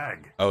a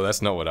bag. Oh,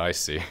 that's not what I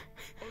see.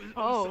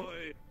 Oh.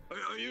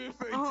 Are you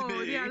afraid to me?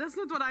 Oh, yeah, that's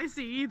not what I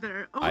see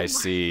either. Oh I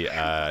see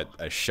a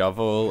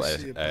shovel,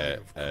 a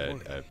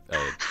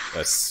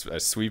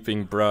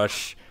sweeping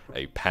brush,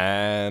 a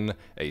pan,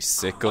 a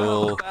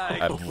sickle,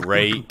 a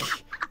rake,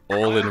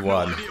 all in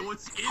one. I have no idea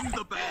what's in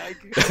the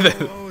bag.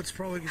 Oh, it's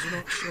probably because you're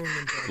not showing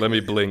them. Let me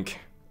blink.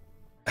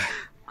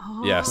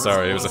 Oh. Yeah,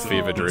 sorry, it was a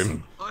fever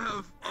dream.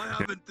 I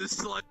haven't the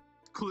slightest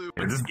clue.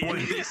 Yeah, just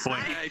blink, This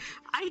blink. bag.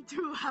 I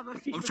do have a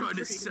fever I'm trying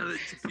to dream. sell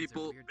it to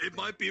people. It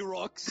might be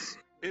rocks.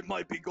 It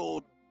might be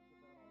gold.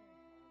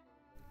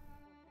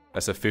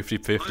 That's a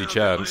 50-50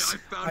 chance. I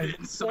found it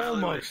in some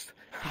alleyway. Almost.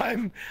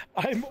 I'm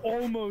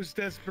almost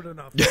desperate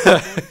enough. It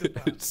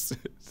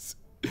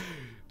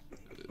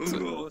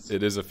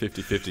is a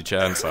 50-50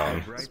 chance,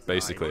 Arn. It's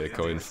basically a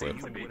coin flip.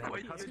 We're arguing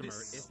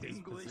semantics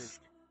again.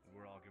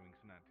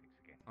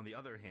 On the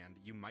other hand,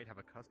 you might have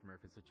a customer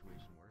if a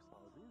situation worse.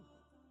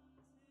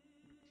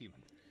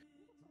 Human.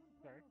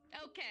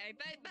 Okay,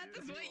 that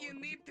is what you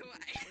need to.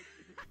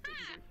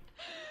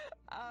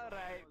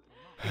 Alright.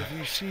 If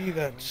you see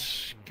that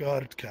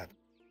guard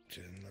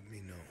captain, let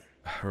me know.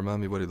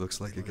 Remind me what he looks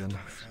like again. Oh,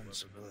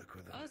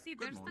 see,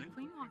 there's the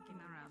queen walking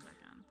around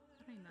again.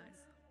 Very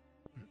nice.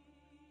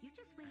 You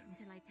just wait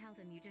until I tell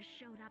them you just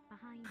showed up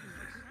behind me.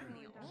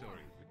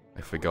 Sorry.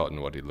 I've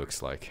forgotten what he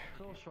looks like.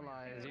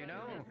 Socialize, you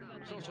know?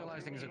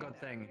 Socializing is a good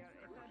thing.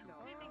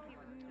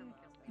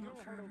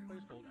 Not for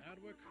everyone.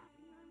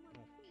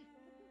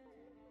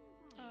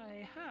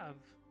 I have.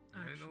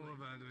 I know of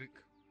Adwick.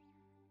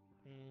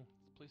 Does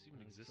this place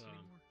even exist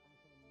anymore?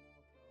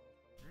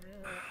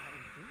 I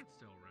think it's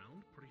still around,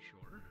 pretty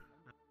sure.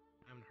 I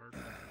haven't heard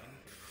from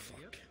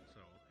anything yet, so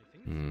I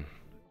think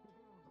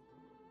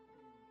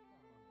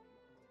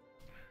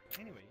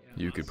Anyway, yeah.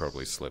 You could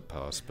probably slip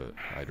past, but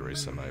I'd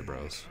raise some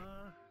eyebrows.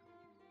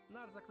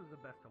 not exactly the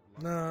best of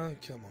luck. No,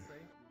 come on.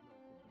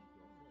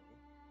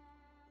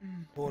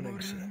 Morning,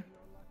 sir.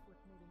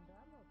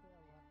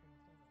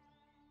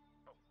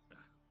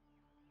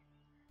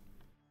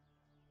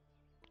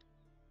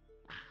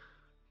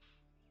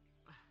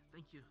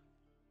 Thank you.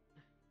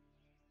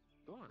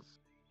 Boss.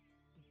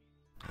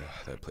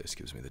 That place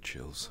gives me the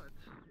chills.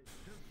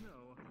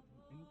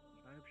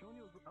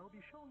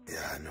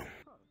 Yeah, I know.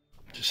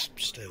 Just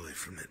stay away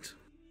from it.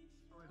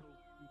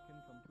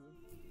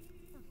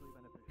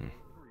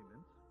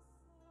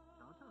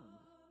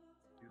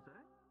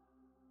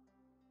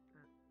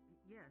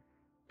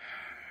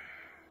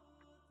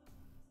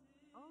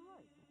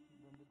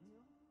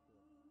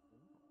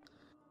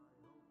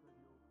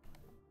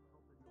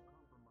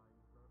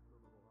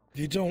 If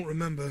you don't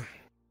remember,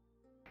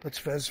 that's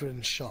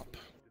Vezrin's shop.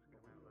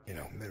 You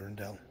know,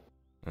 Mirandel.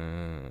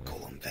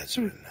 Call him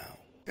Vezrin now.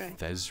 Right.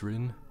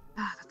 Vezrin?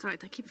 Ah, that's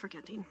right. I keep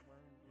forgetting.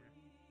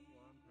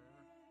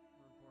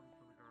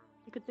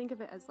 You could think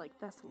of it as like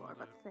Thessalor,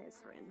 but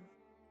Thesrin.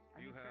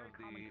 You have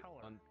the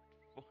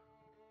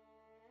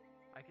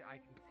I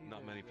can see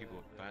not many people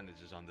with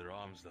bandages on their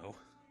arms, though.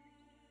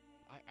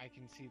 I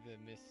can see the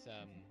Miss.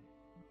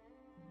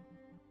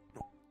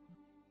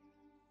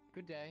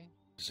 Good day.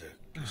 Is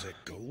there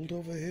gold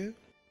over here?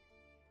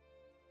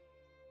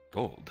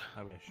 Gold?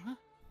 I wish.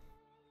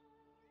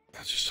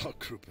 I just saw a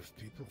group of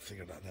people.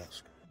 Figured I'd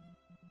ask.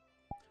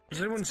 Has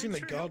anyone seen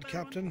the guard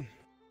captain?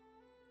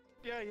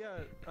 Yeah.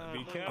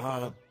 Be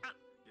careful.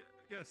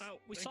 Yes.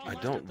 I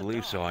don't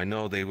believe so. I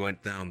know they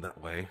went down that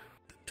way.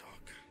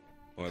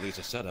 Or at least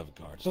a set of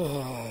guards.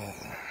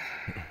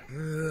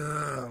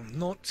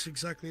 Not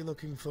exactly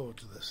looking forward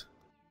to this.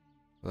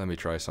 Let me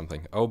try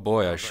something. Oh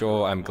boy,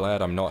 I'm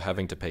glad I'm not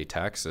having to pay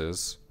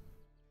taxes.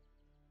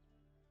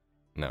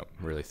 No,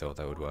 really thought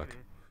that would work.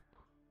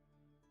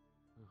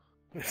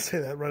 I say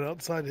that right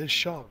outside his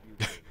shop.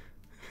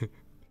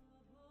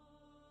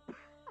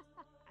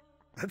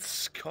 That's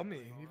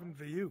scummy, even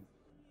for you.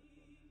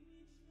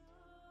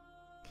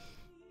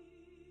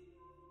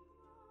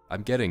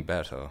 I'm getting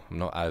better. I'm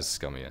not as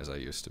scummy as I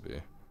used to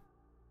be.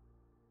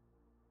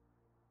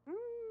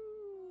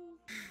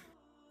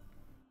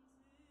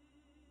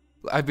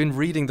 I've been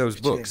reading those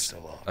books.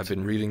 I've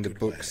been reading the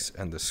books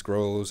and the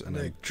scrolls, and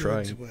I'm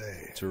trying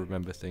to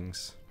remember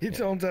things. You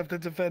don't have to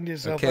defend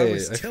yourself. Okay, I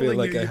was I telling feel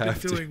like you I you've been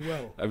have to. doing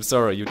well. I'm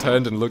sorry, you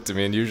turned and looked at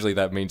me, and usually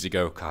that means you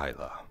go,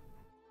 Kyla.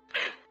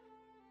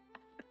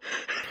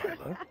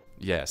 Kyla?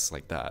 Yes,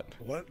 like that.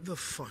 What the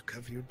fuck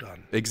have you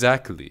done?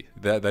 Exactly.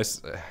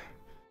 That's...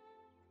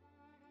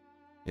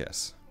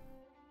 yes.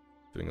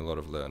 Doing a lot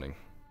of learning.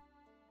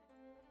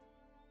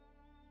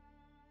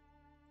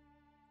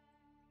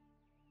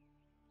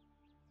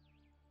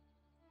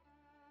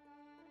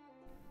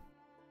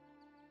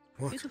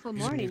 What? Beautiful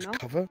Using morning, it no? to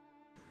cover?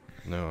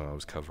 No, I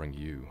was covering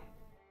you.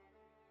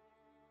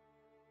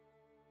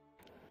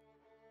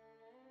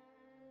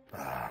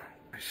 Ah,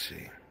 I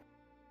see.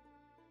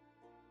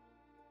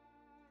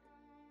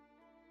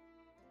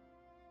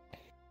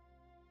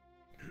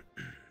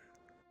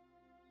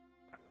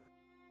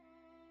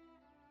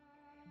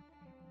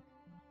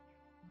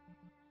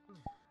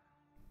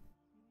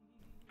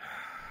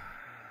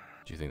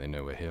 Do you think they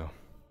know we're here?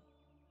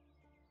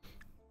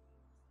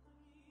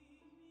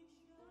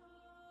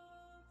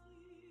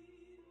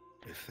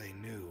 If they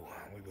knew,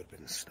 we would have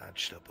been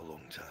snatched up a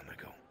long time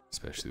ago.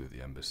 Especially with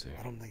the embassy.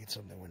 I don't think it's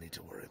something we need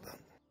to worry about.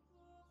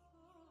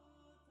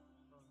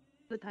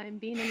 For the time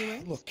being,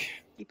 anyway. Look.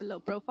 Keep a low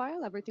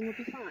profile, everything will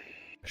be fine.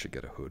 I should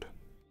get a hood.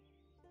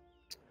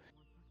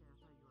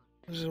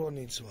 This is what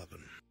needs to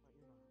happen.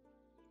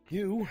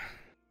 You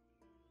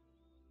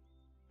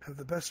have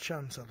the best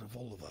chance out of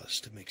all of us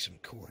to make some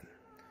coin.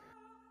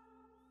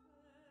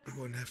 We're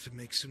going to have to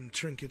make some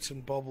trinkets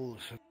and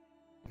baubles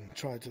and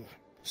try to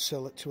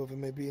sell it to whoever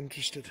may be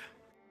interested.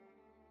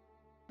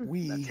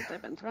 We That's what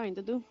I've been trying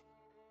to do.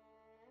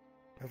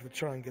 have to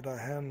try and get our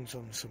hands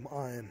on some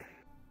iron.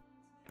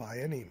 By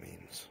any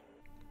means.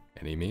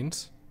 Any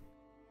means?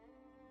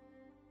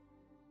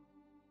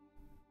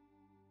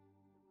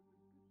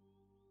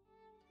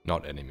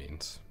 Not any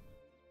means.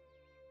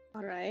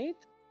 Alright.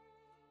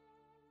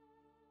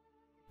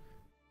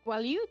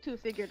 While you two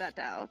figure that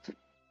out,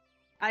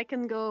 I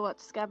can go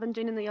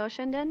scavenging in the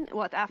ocean then?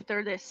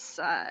 After this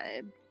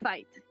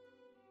fight?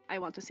 I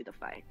want to see the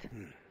fight.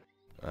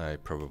 I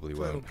probably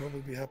That'll won't.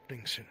 probably be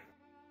happening soon.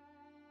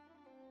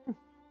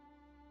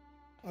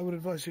 I would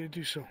advise you to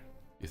do so.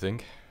 You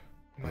think?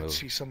 You might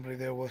see somebody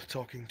there worth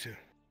talking to.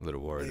 A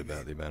little worried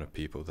about the amount of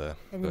people there.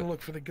 I'm going to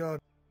look for the guard,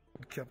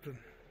 Captain.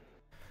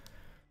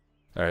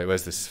 Alright,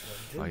 where's this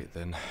fight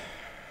then?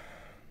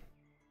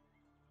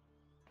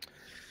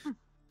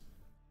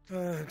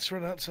 It's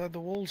right outside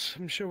the walls.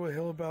 I'm sure we'll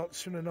hear about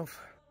soon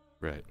enough.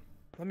 Right.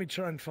 Let me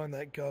try and find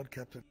that guard,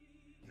 Captain.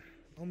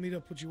 I'll meet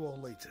up with you all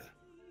later.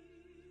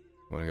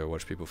 Wanna go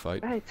watch people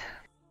fight? Right.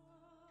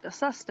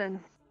 Just us then.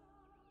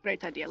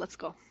 Great idea, let's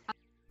go.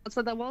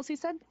 Outside the walls, he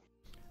said?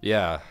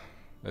 Yeah.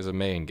 There's a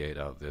main gate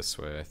out this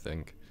way, I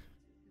think.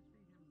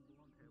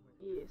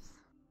 Yes.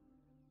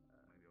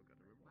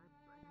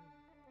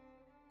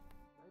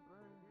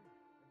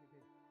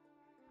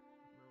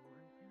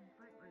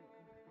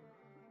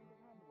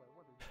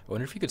 I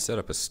wonder if you could set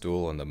up a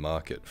stall on the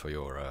market for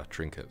your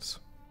trinkets.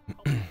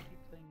 That's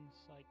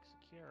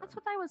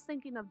what I was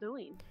thinking of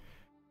doing.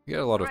 You get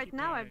a lot of... Right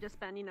now, I've just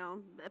been,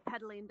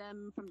 peddling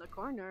them from the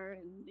corner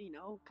and,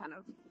 kind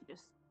of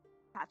just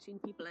catching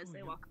people as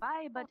they walk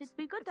by, but it'd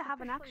be good to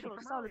have an actual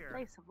solid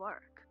place of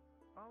work.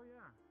 Oh,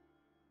 yeah.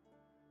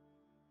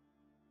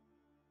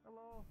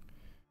 Hello.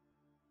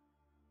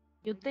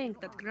 You'd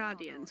think that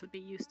Gradians would be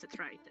used to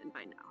Triton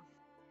by now.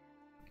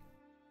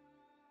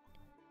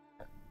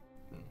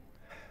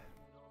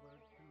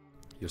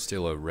 You're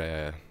still a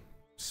rare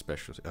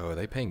specialty. Oh, are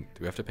they paying...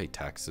 Do we have to pay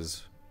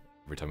taxes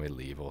every time we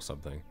leave or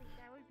something?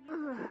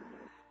 Alright.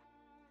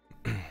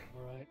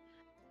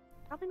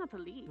 Probably not to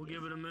leave. We'll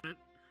give it a minute.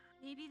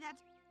 Maybe that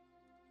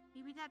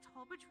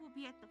Hobbit will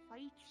be at the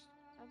fight.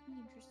 That'd be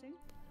interesting.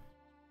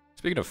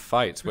 Speaking of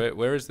fights,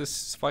 where is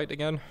this fight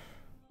again?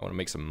 I want to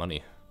make some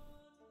money.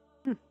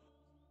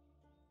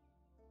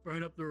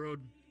 Right up the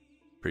road.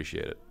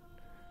 Appreciate it.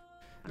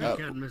 You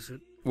can't miss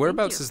it.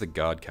 Whereabouts is the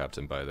guard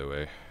captain, by the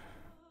way?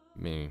 I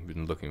mean, we've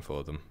been looking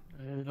for them.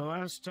 The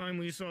last time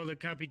we saw the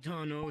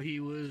Capitano, he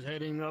was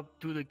heading up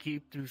to the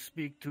keep to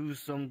speak to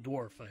some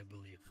dwarf, I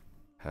believe.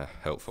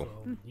 Helpful.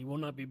 So he will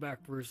not be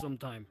back for some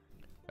time.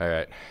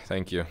 Alright,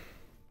 thank you.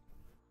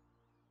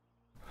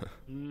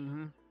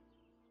 Mm-hmm.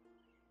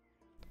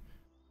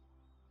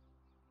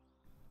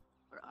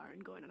 Or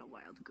aren't going on a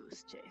wild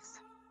goose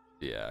chase.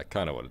 Yeah, I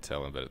kind of want to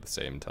tell him, but at the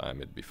same time,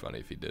 it'd be funny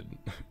if he didn't.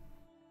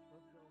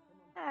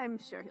 I'm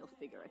sure he'll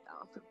figure it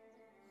out.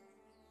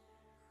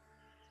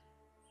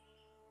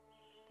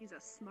 He's a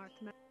smart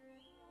man.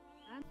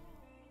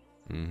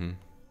 Mm-hmm.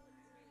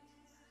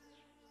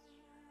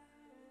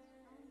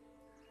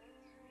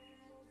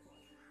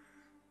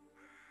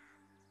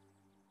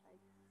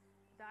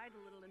 Died a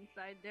little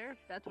inside there.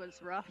 That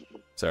was rough.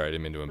 Sorry, I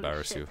didn't mean to Holy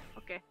embarrass shit. you.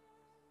 Okay.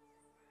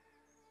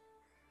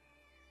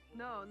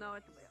 No,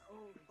 it's...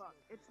 Oh, fuck.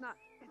 It's not...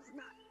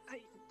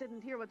 I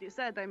didn't hear what you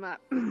said. I'm,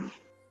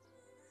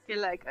 feel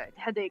like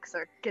headaches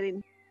are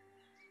getting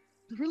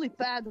really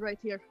bad right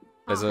here.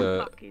 There's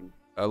a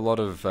lot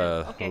of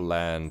Okay.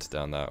 land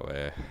down that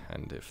way,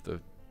 and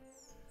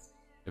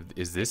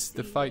is this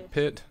the fight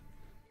pit?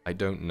 I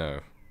don't know.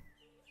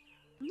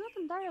 I'm not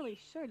entirely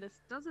sure.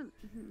 This doesn't...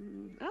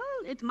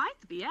 Oh, it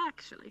might be,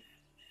 actually.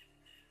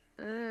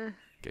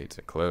 Gates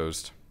are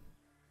closed.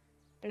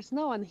 There's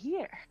no one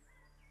here.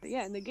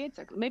 Yeah, and the gates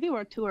are... Maybe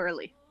we're too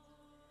early.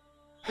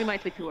 We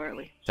might be too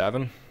early.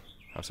 Tavern?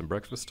 Have some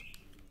breakfast?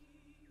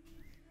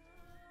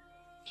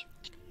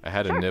 I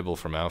had a nibble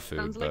from our food,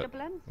 Sounds like but a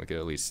plan. we could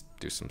at least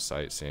do some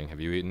sightseeing. Have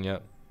you eaten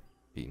yet?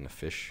 Eaten a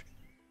fish?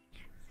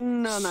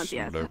 No, not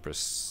yet.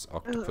 Lupus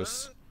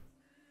octopus?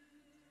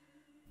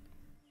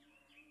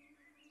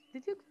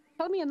 Did you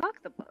call me an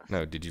octopus?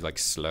 No, did you like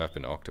slurp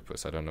an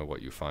octopus? I don't know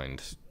what you find,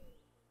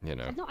 you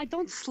know. No, I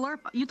don't slurp.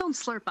 You don't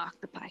slurp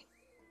octopi.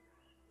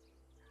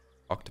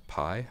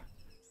 Octopi?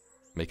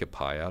 Make a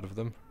pie out of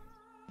them?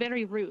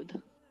 Very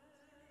rude.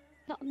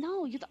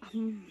 No, you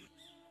don't.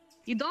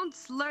 You don't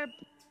slurp.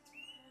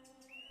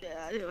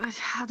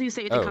 How do you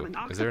say it? Oh,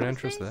 is there an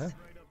entrance there?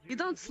 You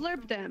don't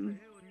slurp them.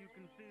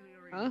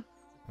 Huh?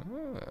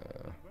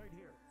 Ah.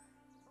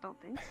 Don't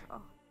think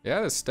so. Yeah,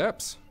 there's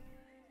steps.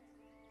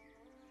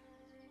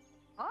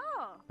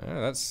 Oh. Yeah,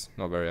 that's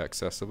not very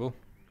accessible.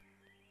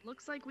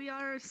 Looks like we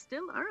are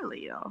still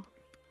early, yo.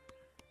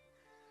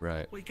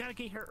 Right. We gotta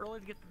get here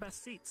early to get the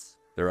best seats.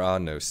 There are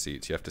no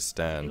seats. You have to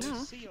stand.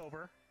 Yeah. See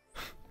over.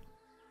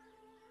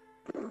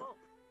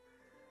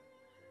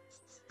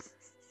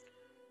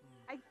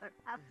 I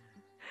have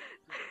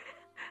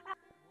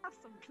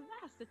some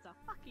class. It's a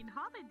fucking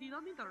hobbit. You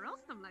don't need to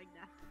roast them like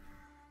that.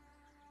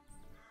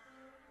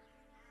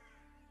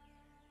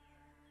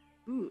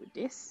 Ooh,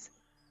 this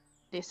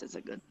is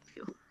a good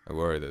view. I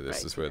worry that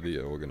this is where the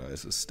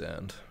organizers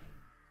stand.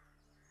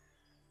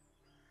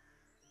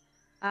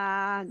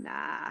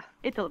 Nah.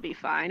 It'll be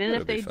fine. And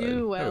It'll if they be fine.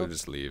 do, well... They'll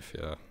just leave,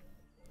 yeah.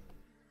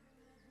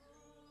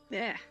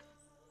 Yeah.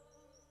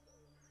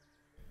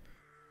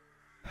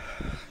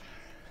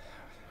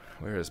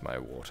 Where is my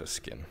water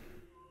skin?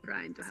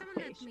 Trying to have Someone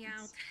let patience. me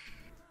out.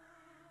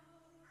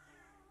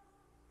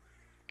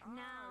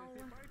 Now.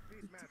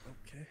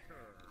 Okay.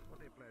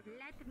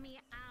 Let me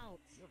out.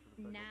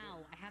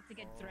 Now. I have to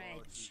get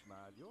dredge.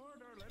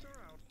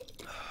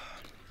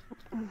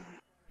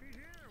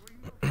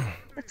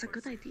 That's a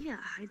good idea.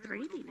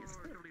 Hydrating is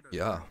good.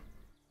 Yeah.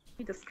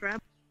 We just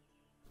grab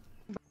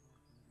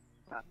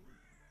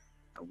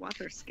a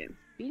water skin.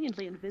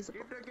 Conveniently invisible.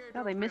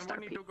 Oh, they missed our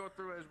need people. to go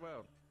through as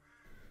well.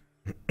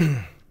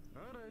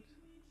 Alright.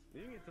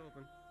 You can get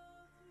open.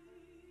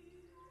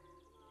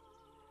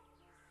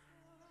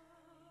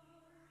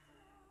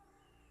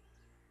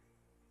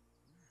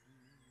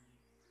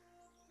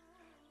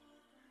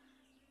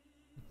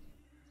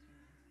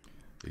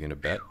 You gonna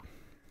bet?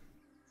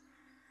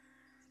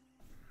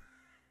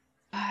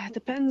 It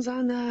depends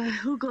on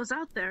who goes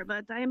out there,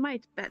 but I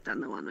might bet on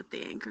the one with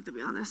the anchor, to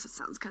be honest. It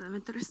sounds kind of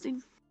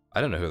interesting.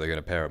 I don't know who they're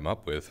gonna pair him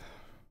up with.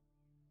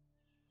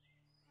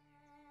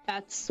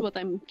 That's what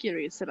I'm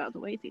curious about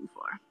waiting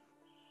for.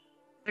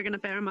 They're gonna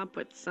pair him up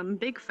with some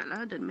big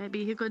fella, then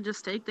maybe he could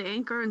just take the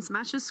anchor and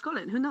smash his skull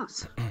in. Who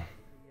knows?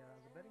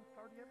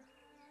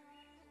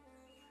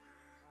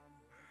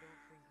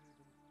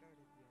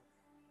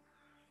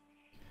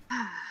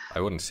 I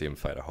wouldn't see him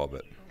fight a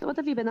hobbit. So what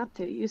have you been up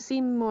to? You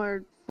seem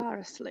more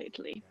sparse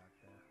lately.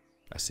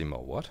 I see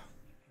more what?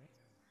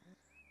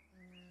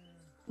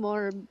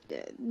 More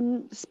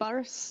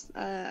sparse.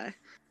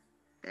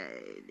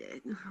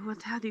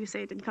 What? How do you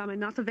say it in common?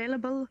 Not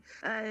available.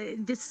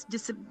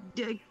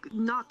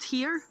 Not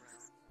here.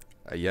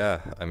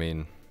 Yeah, I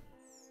mean,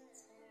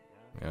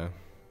 yeah,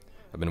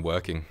 I've been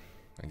working,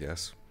 I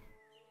guess.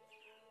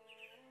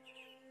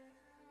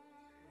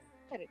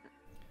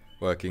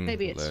 Working,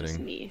 Maybe it's just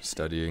learning, me.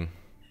 studying.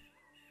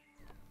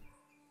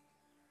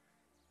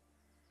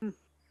 You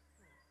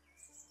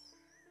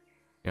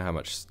know how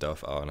much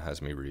stuff Arn has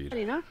me read?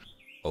 Fair enough.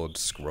 Old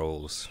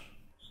scrolls.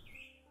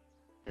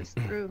 It's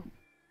true.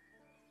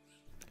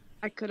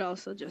 I could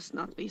also just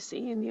not be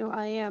seeing you.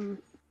 I am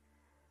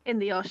in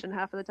the ocean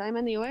half of the time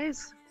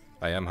anyways.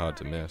 I am hard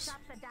to miss.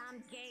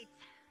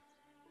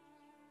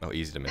 Oh,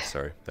 easy to miss,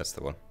 sorry. That's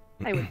the one.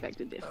 I would beg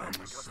to differ.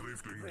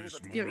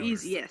 You're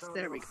easy, yes,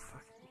 there we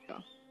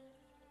go.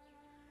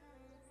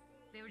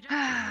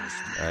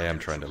 I am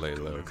trying to lay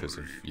low because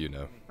of, you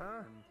know.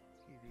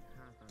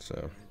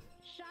 So.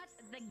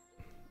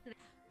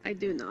 I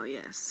do know,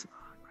 yes.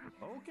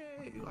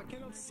 Okay, I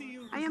cannot see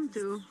you. I am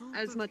too,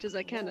 as much as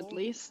I can at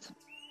least.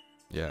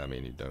 Yeah, I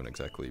mean, you don't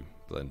exactly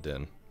blend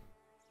in.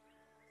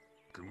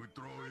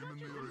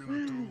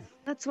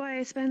 That's why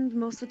I spend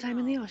most of the time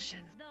in the ocean.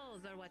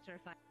 Those are what you're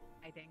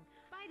fighting.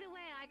 By the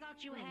way, I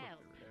got you help.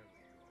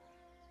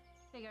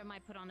 Figure I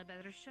might put on a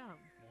better show.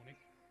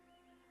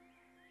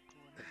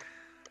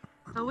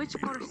 So which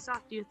poor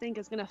sot do you think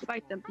is gonna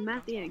fight the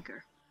Matty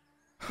Anchor?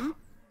 Hmm?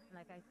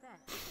 Like I said.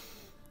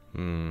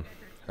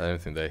 I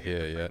don't think they're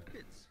here yet.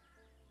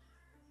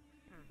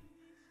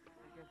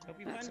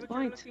 That's the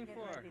point.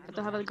 Have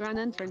to have a grand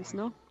entrance,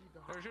 no?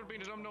 There should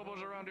be some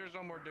nobles around here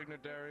somewhere,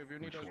 dignitary. If you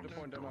need us to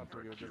point them out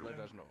to you, just let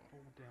us know.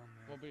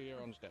 We'll be here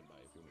on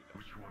standby if you need us.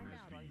 Which one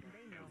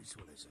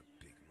is a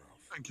big mouth?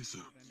 Thank you,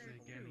 sir.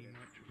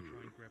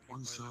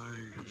 Once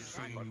I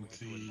find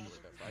the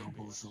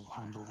nobles, I'll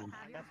handle them.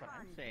 That's what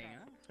I'm saying,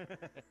 huh?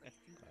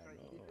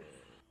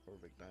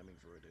 Perfect timing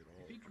for it at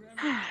all.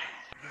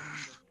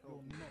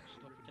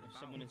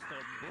 Someone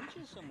installed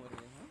benches somewhere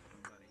here, huh?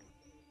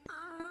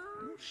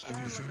 Have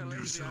you found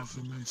yourself a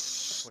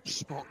nice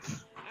spot?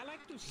 I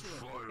like to see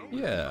it.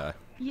 Yeah.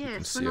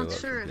 Yes, we're not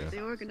sure if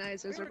the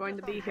organizers are going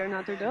to be here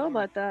not though,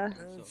 but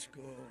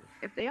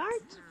if they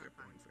aren't,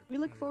 we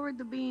look forward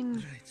to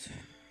being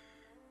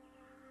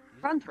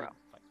front row.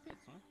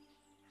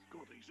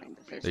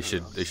 They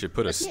should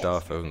put a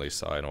staff only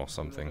sign or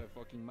something.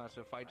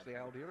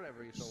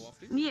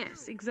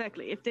 Yes,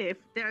 exactly. If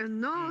there are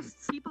no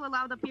people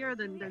allowed up here,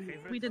 then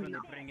we didn't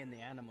know. Bring in the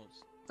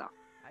animals. So,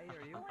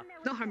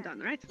 no harm done,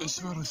 right? As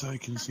far as I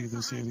can see,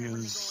 this area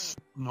is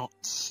not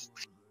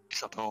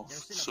shut off,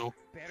 so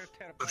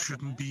there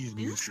shouldn't be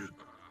any issue.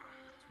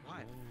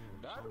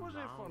 That was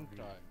a fun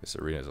time. This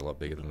arena is a lot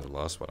bigger than the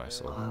last one I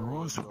saw. I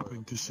was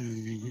hoping to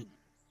see.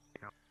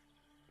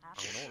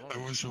 I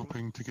was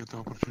hoping to get the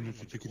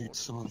opportunity to greet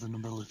some of the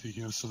nobility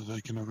here so that I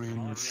can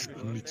arrange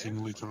a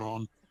meeting later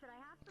on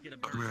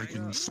where I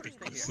can speak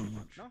with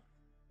them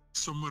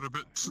somewhere a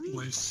bit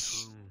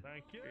less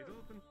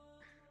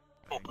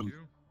open.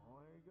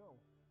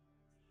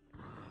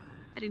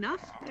 Fair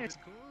enough. There's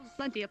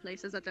plenty of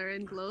places that are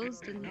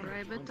enclosed and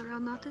private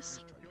around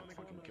Nautis.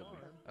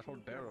 That whole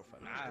barrel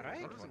fell.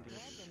 Alright.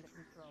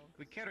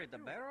 We carried the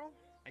barrel?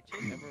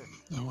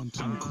 I want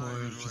to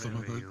inquire to them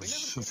about a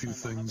few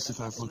things that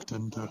I've looked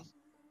into.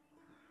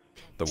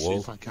 The See wall?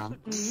 if I can.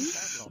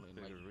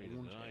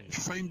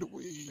 Find a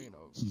way.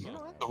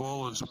 The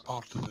wall is a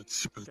part of it,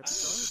 but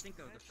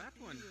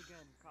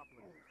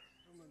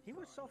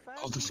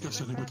I'll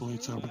discuss it a bit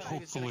later, but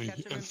hopefully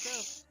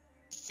if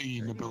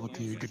the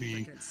nobility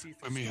agree,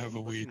 we may have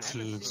a way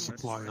to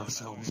supply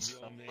ourselves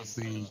with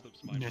the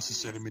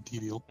necessary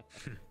material.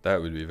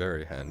 That would be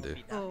very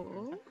handy.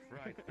 Oh.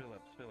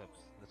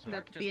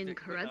 That'd be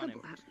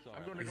incredible.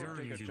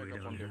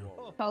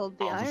 Follow the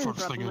The iron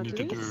first thing I problem need at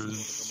to do least.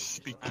 is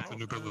speak with the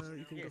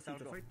nobility.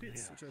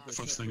 The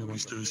first thing I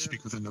must do is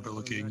speak with the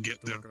nobility and get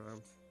there.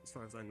 As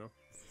far as I know.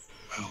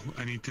 Well,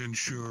 I need to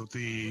ensure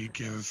they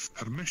give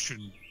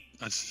permission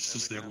as this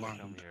is their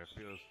land.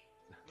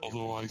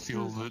 Although I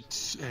feel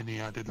that any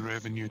added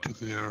revenue to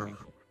their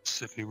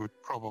city would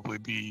probably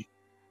be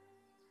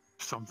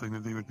something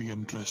that they would be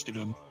interested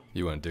in.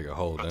 You want to dig a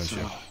hole, But, don't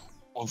you?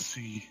 We'll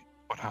see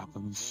what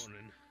happens.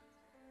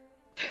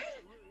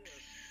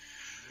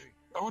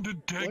 I want to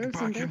dig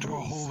back into a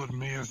hole that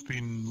may have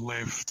been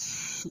left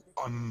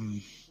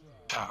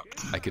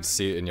untapped. I could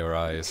see it in your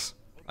eyes.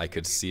 I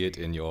could see it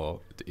in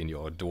your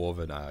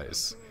dwarven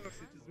eyes.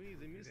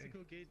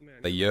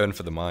 They yearn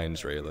for the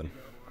mines, Raylan.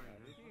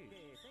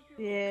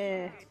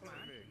 Yeah.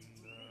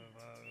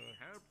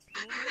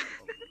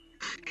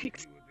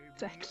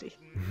 Exactly.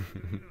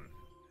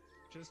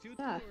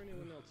 Yeah.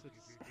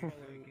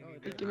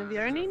 Speaking of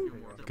yearning.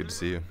 Good to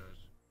see you.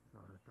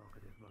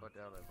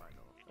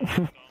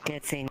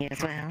 Good seeing you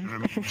as well.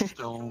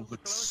 Still,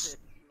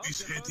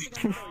 these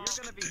headaches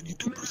continue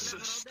to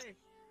persist.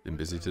 Been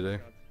busy today?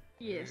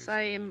 Yes,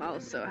 I am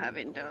also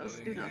having those.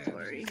 Do not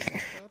worry.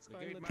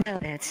 A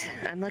bit.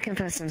 I'm looking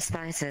for some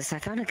spices. I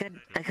found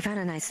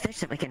a nice fish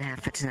that we can have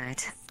for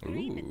tonight.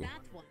 Ooh.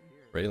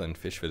 Raylan,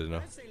 fish for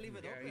dinner.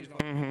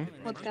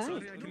 Mm-hmm. What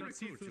kind?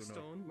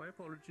 My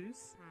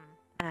apologies.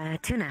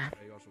 Tuna.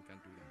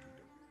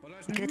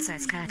 Good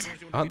sized cut.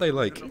 Aren't they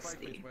like...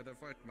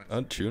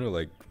 Aren't tuna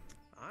like...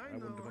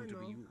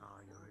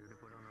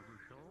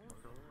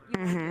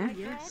 Mm-hmm.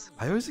 Yes.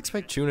 I always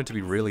expect tuna to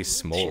be really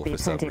small Should be for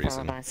some plenty for all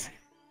reason. of us.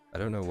 I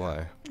don't know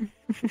why.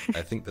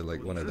 I think they're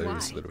like one of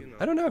those little...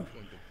 I don't know.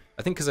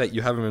 I think because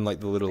you have them in like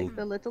the little... Like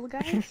the little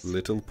guys?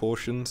 little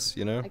portions,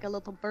 you know? Like a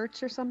little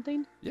birch or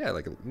something? Yeah,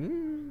 like a...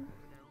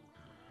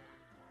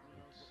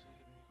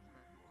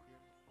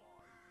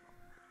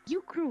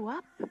 You grew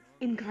up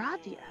in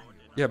Gradia.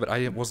 Yeah, but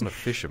I wasn't a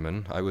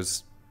fisherman. I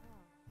was...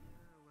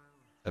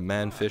 a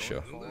man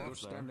fisher.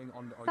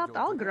 Not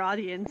all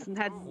Gradians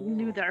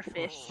knew their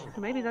fish.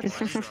 Maybe that's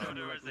just...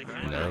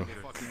 No.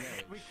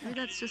 Maybe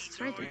that's just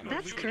right.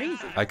 That's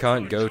crazy. I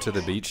can't go to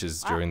the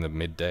beaches during the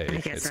midday. I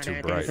guess It's too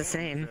everything's bright. the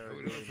same.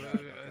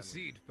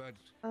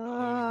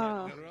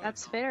 Oh,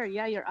 that's fair.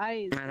 Yeah, your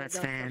eyes. No, that's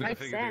fair. Right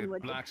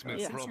sandwich.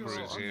 Blacksmith proper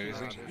is here, is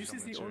he? This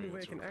is the only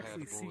way I can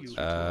actually see you.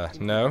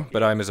 No,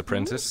 but I'm his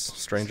apprentice,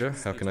 stranger.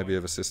 How can I be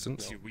of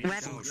assistance?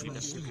 Yes, oh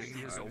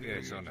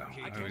no.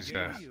 I was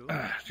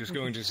just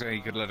going to say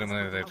you could let him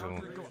know that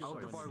he'll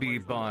be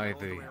by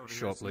the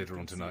shop later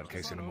on tonight in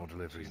case any more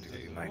deliveries do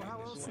get made.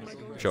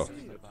 Sure.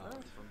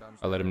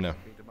 I'll let him know.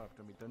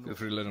 Feel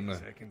free to let him know.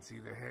 I can see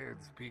the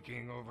heads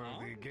peeking over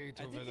the gate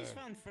over there. He's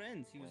found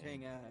friends. He was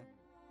saying,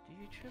 do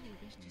you truly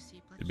wish to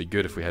see It'd be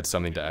good if we had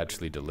something to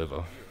actually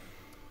deliver.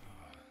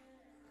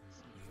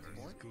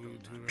 It's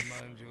good to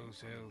remind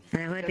yourself.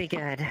 That would be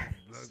good.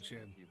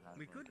 Bloodshed.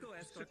 We could go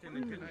escort him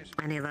into nice.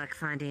 Any luck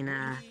finding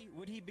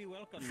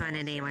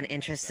anyone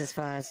interested as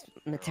far as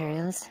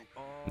materials?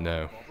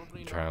 No.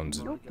 The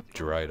town's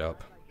dried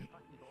up.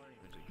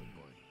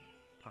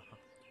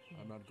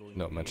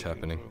 not much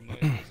happening.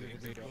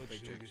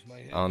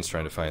 Arn's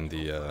trying to find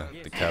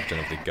the captain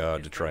of the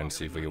guard to try and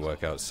see if we can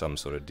work out some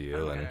sort of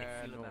deal, and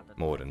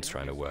Morden's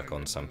trying to work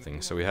on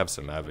something. So we have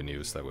some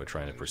avenues that we're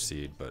trying to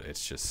proceed, but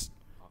it's just,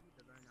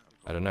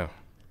 I don't know,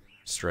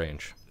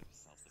 strange.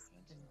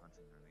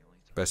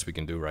 Best we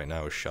can do right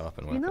now is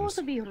sharpen weapons. You know what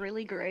would be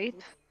really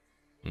great?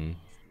 Hmm?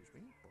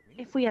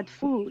 If we had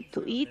food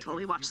to eat while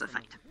we watch the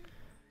fight.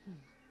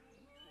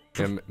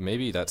 Yeah,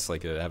 maybe that's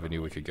like an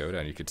avenue we could go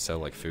down. You could sell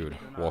like food,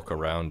 walk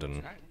around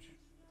and...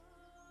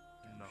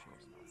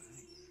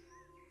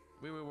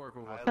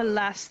 The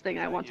last thing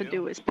I want to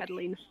do is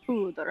peddling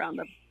food around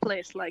a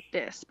place like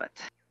this, but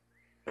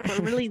if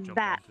we're really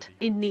that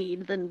in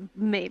need, then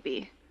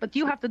maybe. But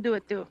you have to do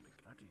it too.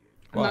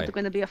 I'm Why? not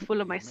going to be a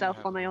fool of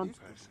myself on my own.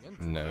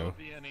 No.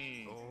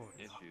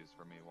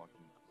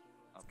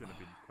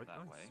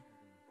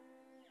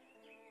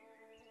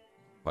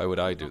 Why would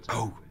I do...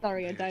 Oh!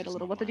 Sorry, I died a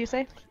little. What did you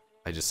say?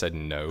 I just said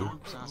no.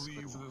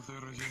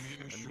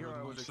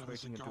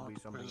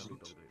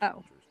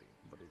 Oh.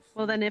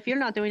 Well then, if you're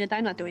not doing it,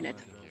 I'm not doing it.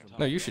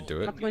 No, you should do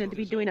I'm it. not going to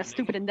be doing a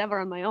stupid endeavor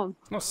on my own.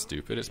 It's not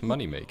stupid, it's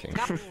money making.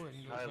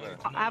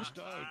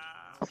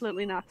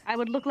 Absolutely not. I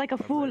would look like a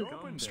fool.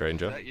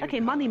 Stranger. Okay,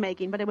 money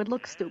making, but it would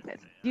look stupid.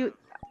 You...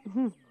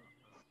 Well,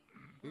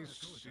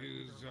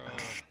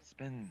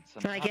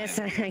 I guess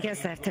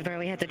after where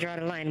we had to draw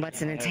the line,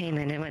 what's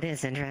entertainment and what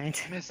isn't, right?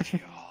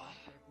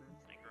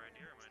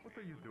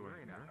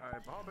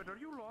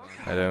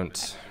 I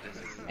don't...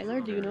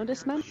 Tyler, do you know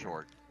this man?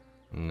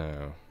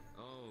 No.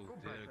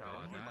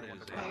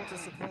 What a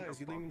surprise.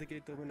 You leave him the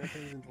gate open and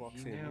everyone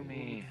walks in. You knew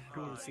me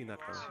Who has seen that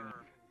guy?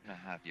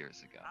 2.5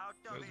 years ago.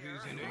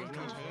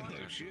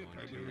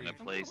 In a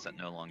place that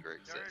no longer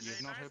exists.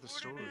 You've not heard the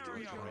story.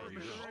 Where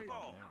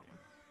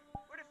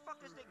the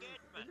fuck is the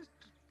gate, man?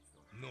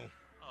 No.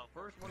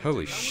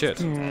 Holy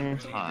shit.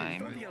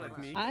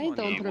 I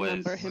don't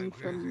remember him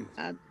from...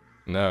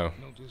 No.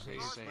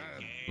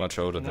 Much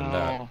older than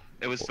that.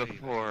 It was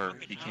before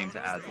he came to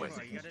Adwin.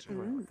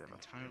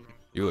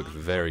 You look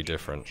very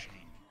different.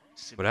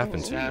 What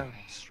happened to you?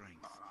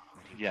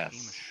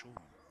 Yes.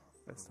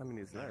 Best time in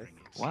his life.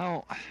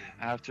 Well,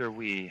 after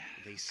we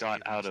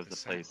got out of the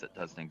place that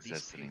doesn't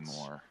exist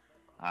anymore,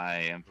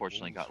 I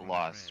unfortunately got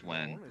lost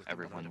when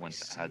everyone went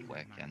to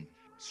Adwick and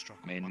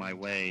made my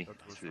way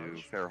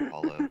to Fair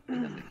Hollow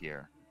and then to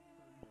here.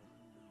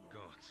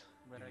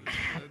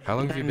 How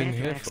long have you been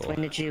here for?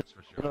 When did you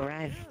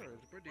arrive?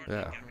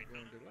 Yeah.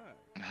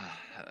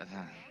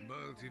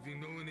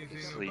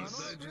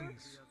 Please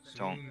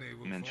don't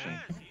mention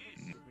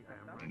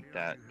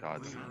that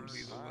God's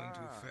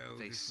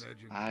names.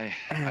 I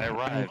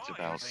arrived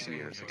about 2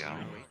 years ago,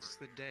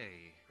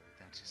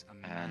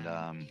 and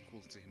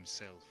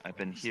I've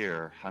been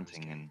here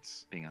hunting and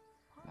being a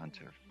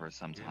hunter for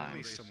some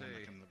time.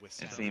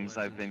 It seems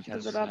I've been It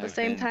was about the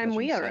same time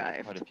we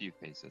arrived. Quite a few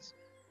cases.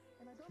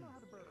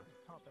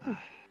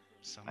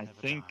 I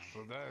think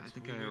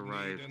I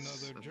arrived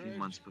a few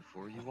months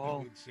before you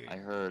all. I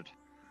heard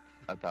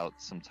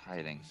about some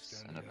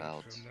tidings and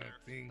about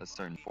a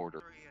certain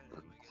border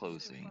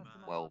closing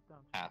well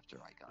after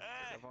I got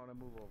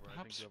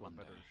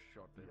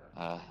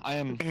there. I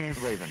am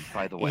Raven,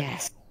 by the way.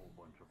 Yes.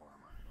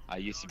 I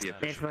used to be a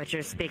That's fisherman. what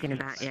you're speaking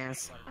about,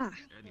 yes. Ah,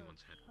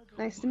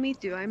 nice to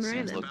meet you. I'm I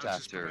Raven. looked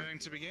after...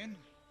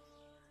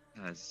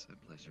 It's a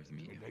pleasure to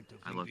meet you.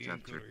 I looked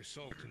after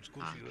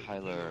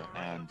Tyler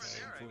and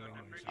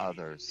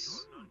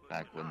others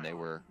back when they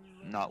were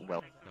not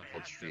well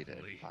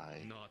treated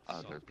by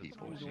other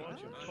people.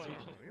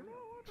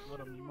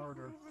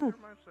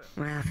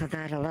 Well, for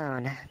that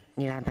alone,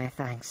 you have my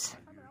thanks.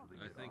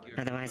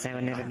 Otherwise, I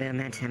would never have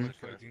met him.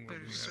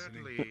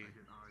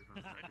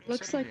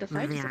 Looks like the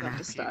fight is about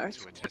to start.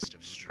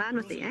 Man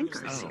with the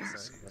anchors here.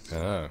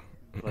 Oh.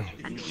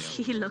 And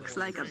he looks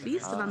like a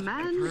beast of a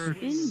man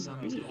indeed.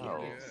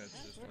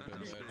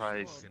 I'm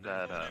surprised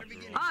that,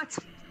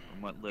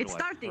 from what little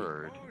I've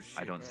heard,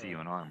 I don't see you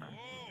in armor.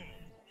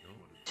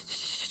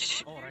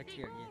 Oh, right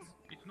here, yes.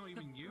 It's not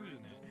even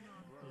using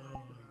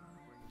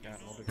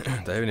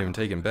it. They haven't even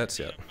taken bets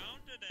yet.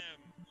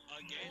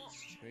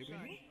 She's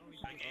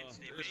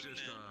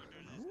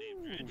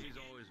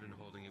always been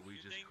holding it, we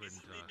just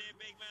couldn't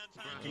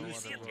Can you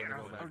sit there?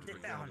 I'll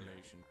get down.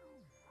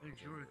 Make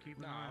sure to keep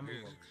an eye on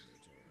this.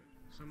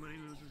 Somebody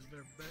loses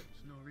their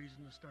bets, no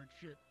reason to start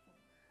shit.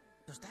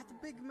 Is that the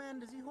big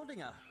man? Is he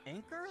holding a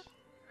anchor?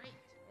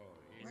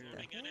 What the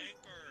heck?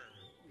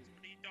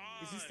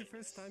 Is this the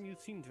first time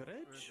you've seen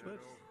Dredge? But...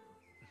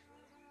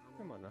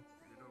 Come on now.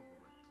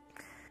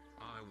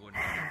 I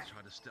wouldn't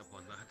try to step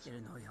on that.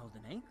 Didn't know he held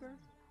an anchor.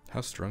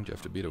 How strong do you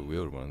have to be to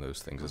wield one of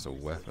those things as a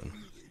weapon?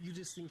 You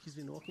just think he's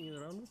been walking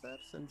around with that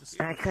and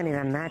just... I couldn't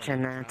even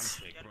imagine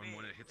that.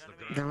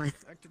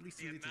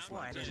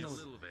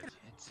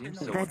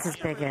 That's as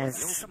big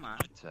as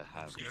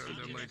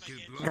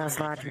those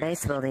large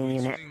base building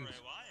unit.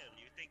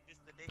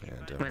 Yeah,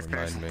 don't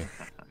remind me.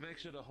 Make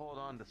sure to hold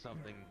on to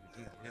something.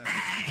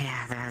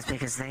 Yeah, they're as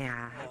big as they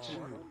are.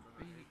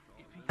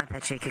 I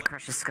bet you could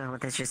crush a skull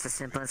with just the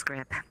simplest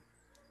grip.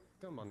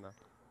 Come on now.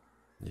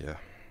 Yeah.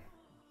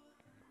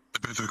 The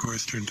better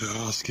question to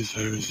ask is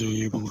how is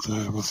he able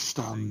to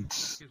withstand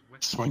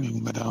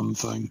swinging the damn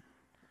thing?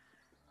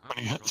 When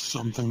he hits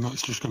something,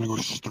 that's just going to go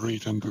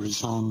straight into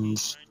his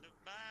hands.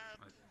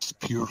 It's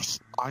pure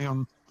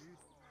iron.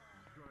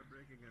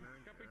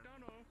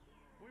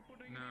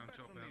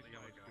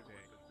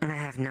 I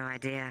have no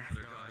idea.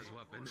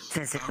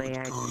 Physically,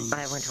 I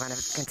wouldn't want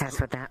to contest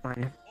with that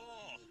one.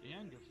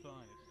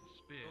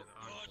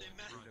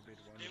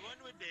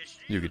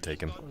 You could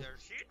take him.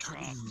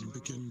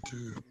 Begin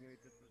to...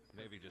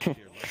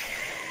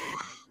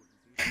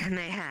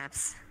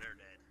 Mayhaps.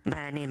 But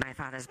I need my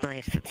father's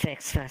blade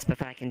fixed first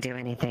before I can do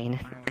anything.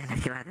 And a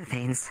few other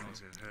things.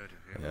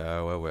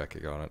 Yeah, we're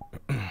working on it.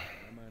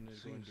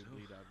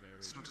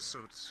 It's not a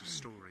sort of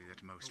story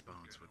that most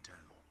bards would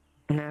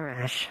tell. No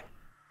rush.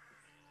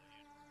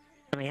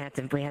 We had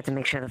to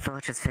make sure the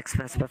forge was fixed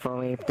first before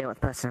we deal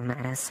with personal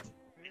matters.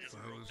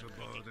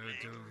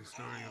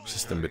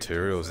 Just the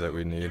materials that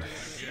we need.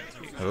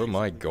 Oh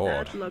my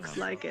god. That looks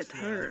like it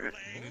hurt.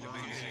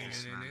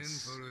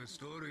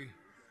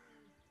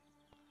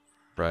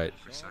 Right.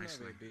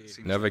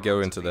 Never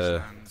go into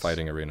the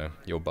fighting arena.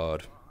 You're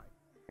barred.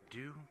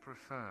 Do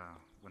prefer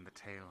when the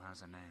tale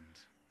has an end.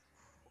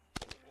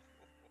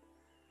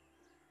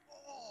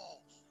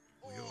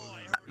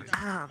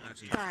 Oh,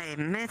 by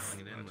myth.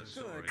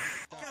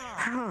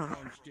 Oh.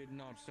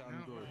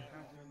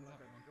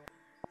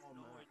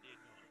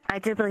 I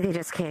do believe he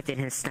just caved in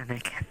his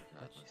stomach.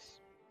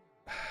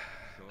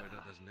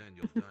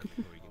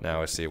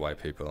 Now I see why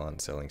people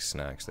aren't selling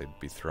snacks. They'd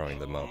be throwing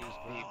them up.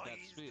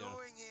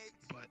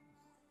 But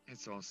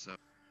it's also...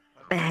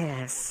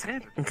 Yes,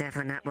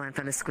 definitely not one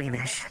for the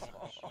squeamish.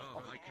 Oh,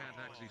 I can't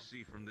actually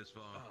see from this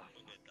far.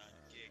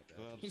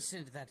 He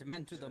sent that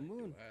man to the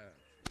moon.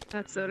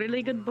 That's a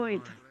really good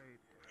point.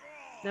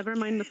 Never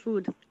mind the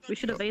food. We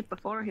should have ate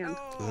beforehand.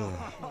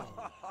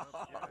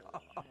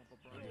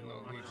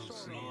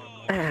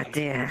 Oh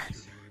dear.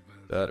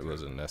 That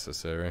wasn't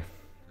necessary.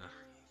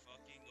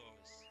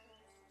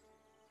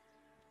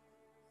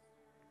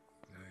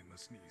 I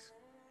must sneeze.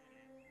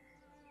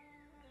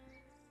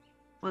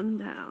 One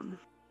down.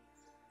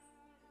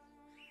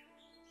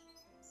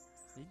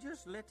 You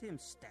just let him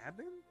stab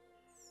him?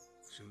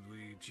 Should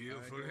we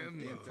cheer for him?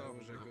 I think that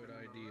was a good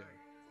idea.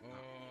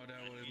 Oh,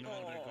 that was not a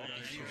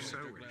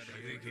good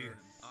idea.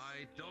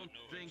 I don't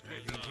think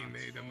he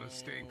made a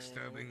mistake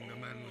stabbing the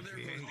man with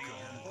the ankle.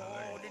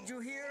 Oh, did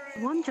you hear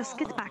it? One, just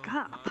get back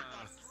up.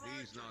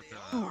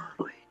 Oh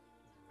boy.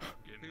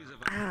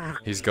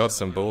 He's got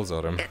some balls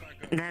on him.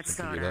 That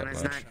soda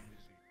was not.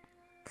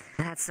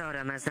 That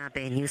soda was not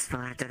being useful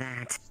after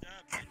that.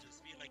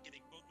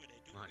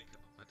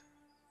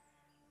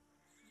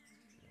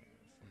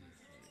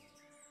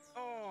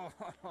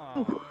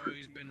 Oh,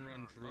 he's been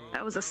run through.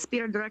 That was a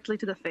spear directly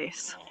to the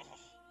face.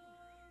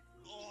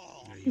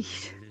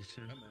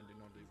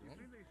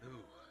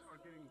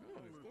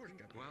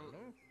 Well,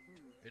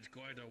 it's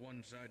quite a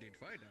one-sided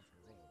fight after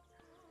all.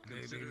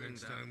 Maybe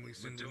next time we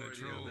send in a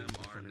troll.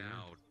 Are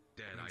now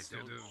dead. I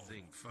don't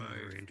think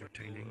Very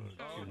entertaining.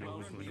 You know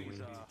who's going to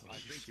win. I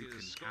think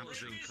his skull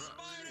is in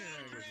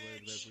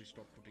crust. We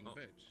stop putting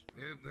bets.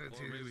 Yep, that's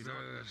Or maybe his, not.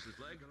 That's his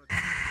leg.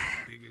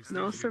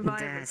 No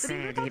survivors. Did he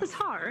rip out his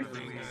heart?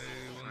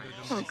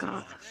 Oh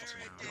god.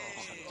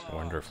 I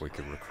wonder if we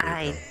could recruit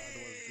him.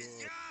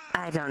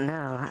 I don't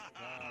know.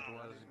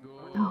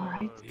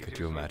 Alright. Could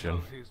you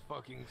imagine?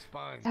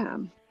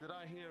 Damn.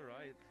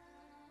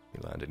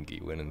 You land in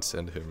Gewin and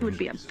send him. He would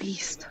be a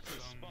beast.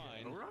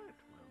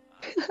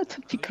 That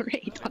would be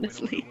great,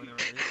 honestly.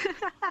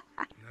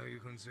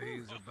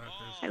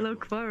 I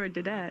look forward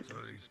to that.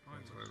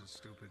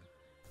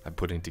 I'm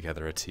putting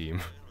together a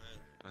team.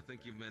 I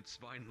think you meant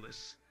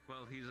spineless.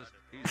 Well, he's a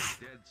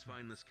dead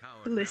spineless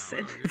coward.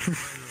 Listen.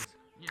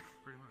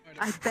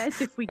 I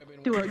bet if we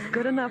do a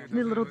good enough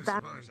little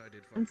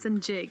dance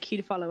and jig,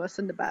 he'd follow us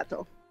in the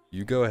battle.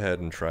 You go ahead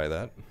and try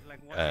that,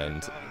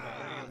 and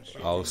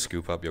I'll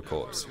scoop up your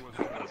corpse.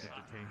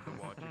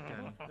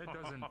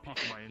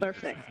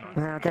 Perfect.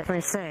 Well, I'll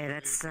definitely say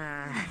that's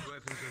well,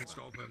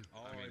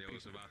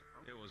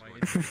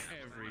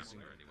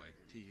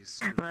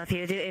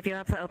 if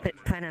you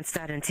plan on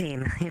starting a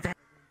team, you better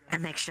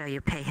make sure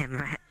you pay him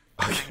right.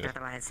 Okay.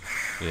 Otherwise,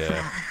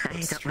 Yeah, I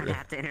don't want to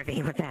have to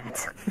intervene with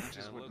that. Which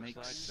is what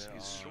makes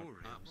his story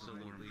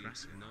more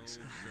impressive.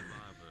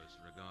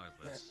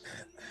 Regardless.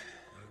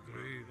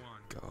 Agreed.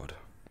 God.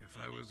 If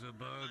I was a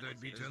bard, I'd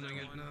be telling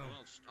it now.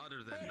 Other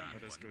than that,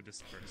 let us go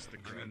disperse the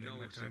crowd.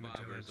 No time to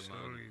tell our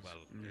stories.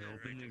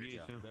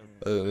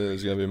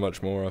 There's gonna be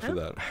much more after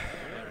that.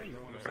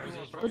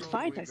 Good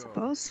fight, I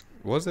suppose.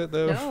 Was it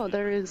though? No,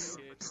 there is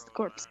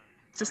corpse.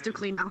 Just to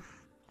clean now.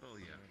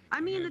 I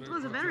mean, it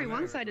was a very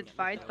one-sided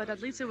fight, but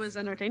at least it was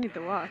entertaining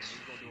to watch.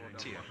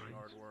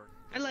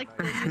 I like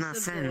the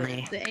use of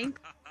the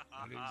ankle.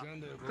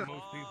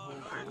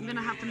 I'm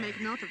gonna have to make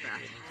note of that.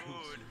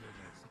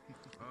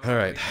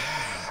 Alright,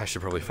 I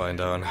should probably find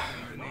down.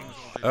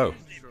 Oh.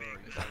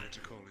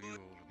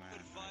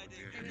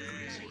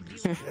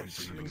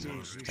 Yes,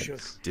 indeed, you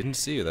should. Didn't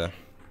see you there.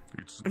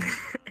 Did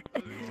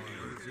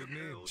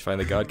you find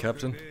the guard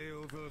captain?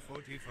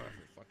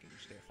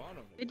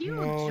 Did you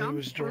No, he jump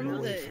was drawn through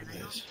away the from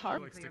this.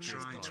 tarp?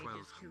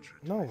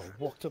 No, I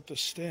walked up the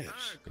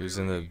stairs. He was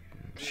in the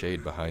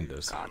shade behind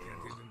us.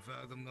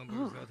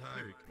 Oh,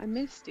 I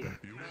missed you.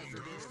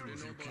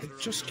 I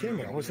just came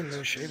in. I wasn't in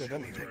the shade of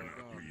anything.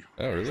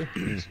 Oh, really?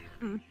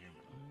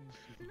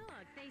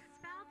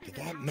 Did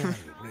that man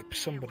rip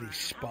somebody's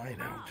spine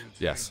out?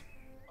 Yes.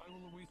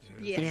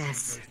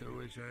 Yes.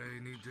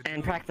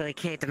 And practically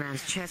caved the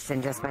man's chest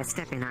in just by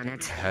stepping on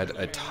it. I had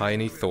a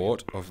tiny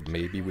thought of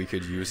maybe we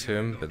could use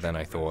him, but then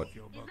I thought,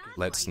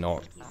 let's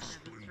not.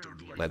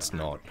 Let's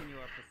not.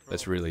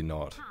 Let's really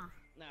not.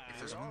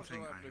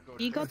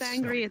 He got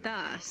angry at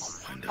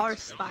us. Our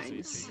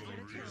spines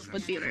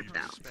would be ripped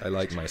out. I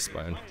like my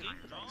spine.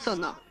 So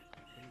no.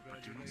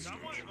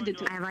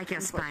 I like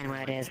your spine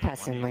where it is,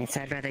 personally,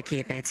 so I'd rather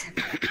keep it.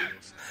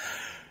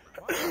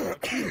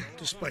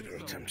 Despite her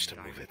attempts to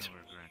move it.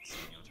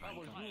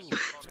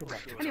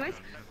 Anyways,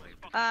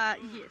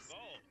 yes.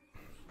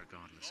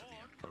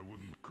 I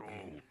wouldn't call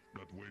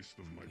that waste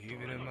of my time.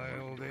 Even in my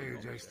old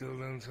age, I still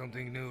learn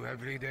something new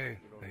every day.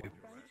 I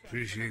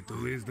appreciate the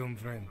wisdom,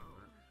 friend.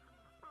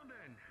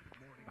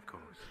 Of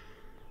course.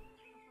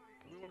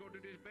 We will go to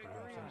this big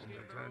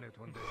turn it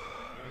one day.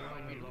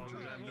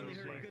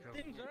 Good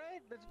things,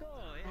 alright? Let's go.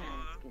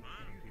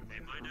 They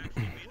might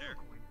actually be there.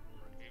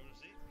 We'll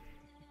see.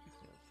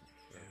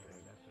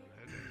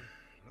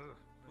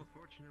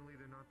 Unfortunately,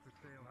 they're not for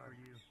sale for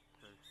you.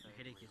 The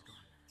headache is gone.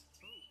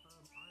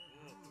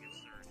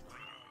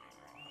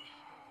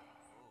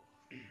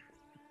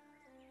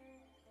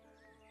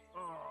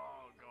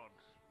 Oh god,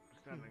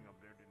 standing up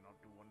there did not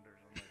do wonders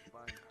on my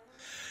spine.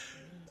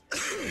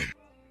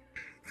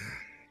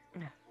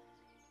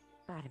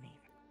 Pardon me.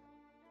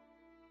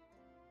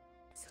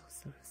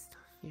 Some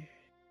stuff here.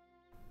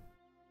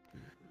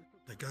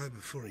 The guy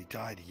before he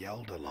died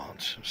yelled a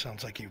lot.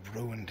 Sounds like he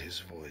ruined his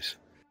voice.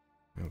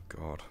 Oh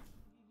god.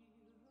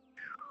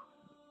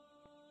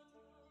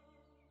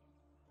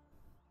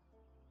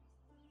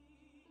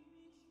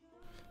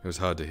 It was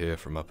hard to hear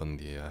from up on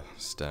the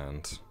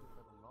stand.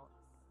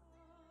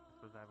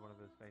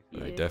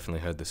 But I definitely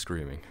heard the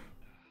screaming.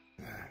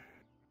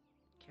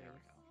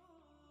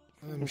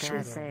 I'm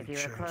gonna say if you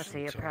were closer,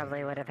 you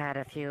probably would have had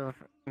a few.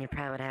 You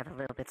probably would have a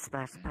little bit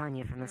splashed upon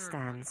you from the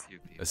stands.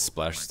 A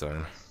splash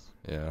stone.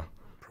 Yeah.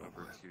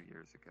 Over 2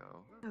 years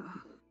ago.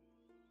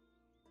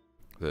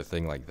 The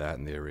thing like that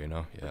in the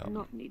arena. Yeah.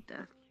 Not need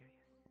that.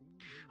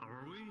 How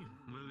are we?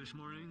 Well, this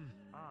morning?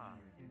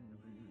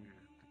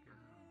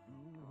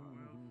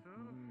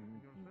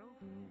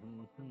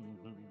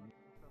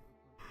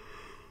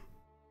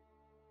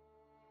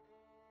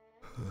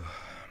 Can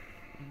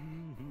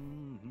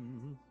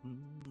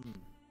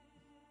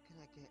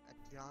I get a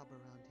job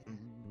around here?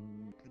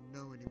 Can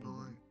know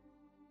anymore?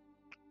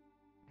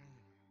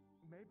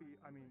 Maybe,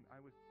 I mean, I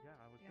was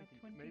thinking,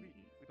 maybe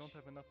we don't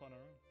have enough on our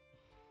own.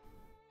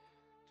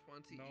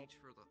 20 each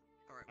for the...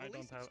 Alright, I well,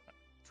 don't have...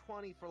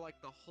 20 for,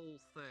 like, the whole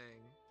thing.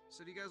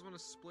 So do you guys want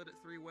to split it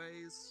 3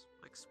 ways?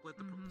 Like, split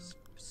the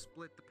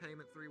split the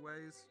payment 3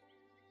 ways?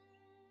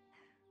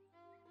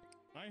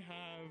 I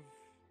have...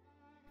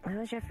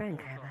 Who's your friend,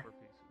 Kyla?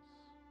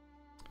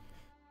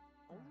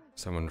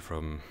 Someone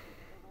from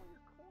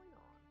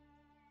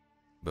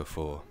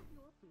before.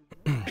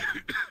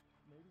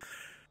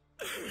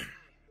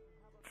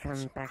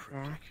 From back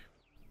there?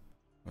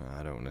 Well,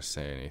 I don't want to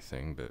say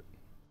anything, but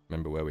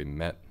remember where we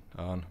met,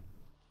 Arn?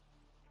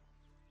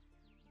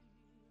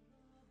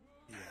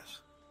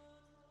 Yes.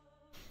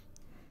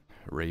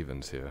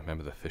 Raven's here.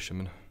 Remember the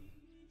fisherman?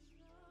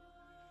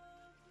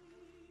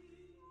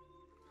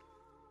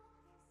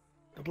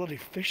 The bloody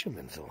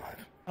fisherman's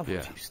alive. I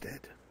thought he's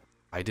dead.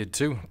 I did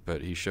too,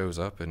 but he shows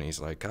up and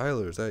he's like,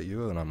 Kyler, is that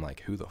you? And I'm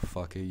like, who the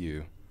fuck are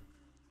you?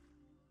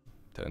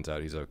 Turns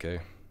out he's okay.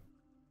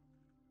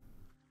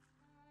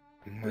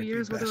 2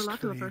 years will do a lot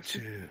to a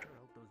person. To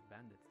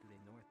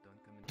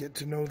get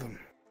to know them.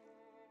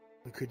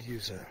 We could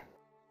use a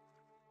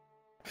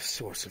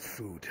source of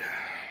food.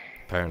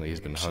 Apparently he's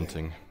been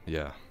hunting.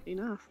 Yeah.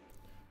 Enough.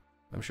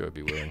 I'm sure he'd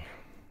be willing.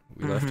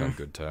 We left on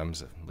good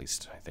terms, at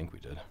least I think we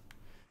did.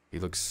 He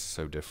looks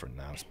so different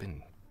now. It's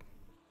been,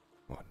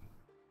 what,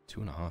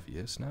 2.5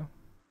 years now?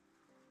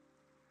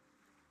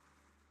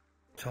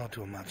 It's hard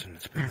to imagine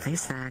it's been At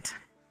least that.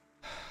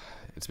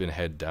 It's been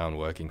head down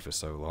working for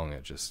so long,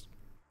 it just...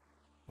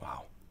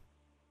 Wow.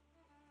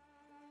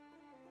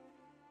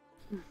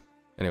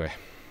 Anyway,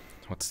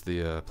 what's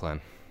the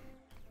plan?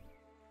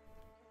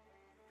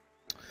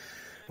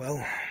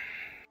 Well,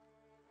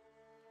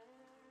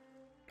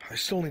 I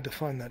still need to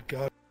find that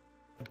guard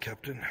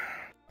captain.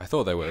 I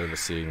thought they were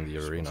overseeing the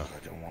arena.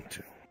 I don't want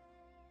to.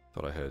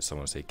 Thought I heard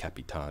someone say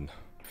Capitan.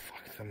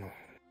 Fuck them up.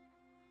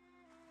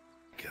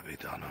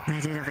 Capitano. I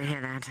did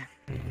overhear that.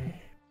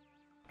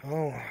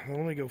 Oh, I'll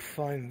only go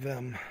find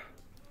them.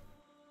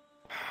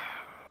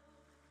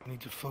 I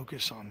need to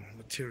focus on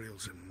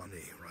materials and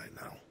money right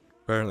now.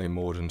 Apparently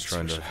Morden's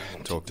trying to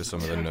talk to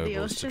some of the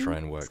nobles to try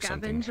and work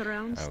something scavenge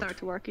around, out.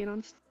 start working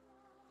on.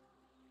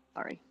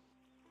 Sorry.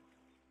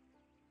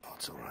 Oh,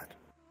 it's all right.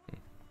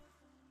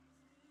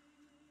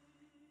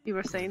 You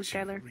were saying,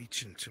 Skylar?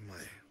 Reach into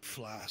my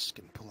flask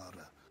and pull out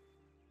a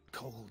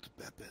cold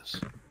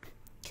Beppis.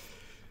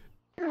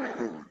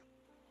 I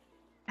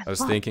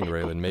was thinking,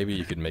 Raylan, maybe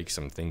you could make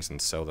some things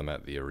and sell them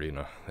at the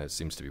arena. That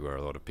seems to be where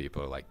a lot of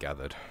people are, like,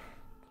 gathered.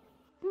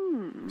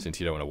 Since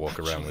you don't want to walk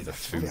around with a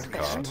food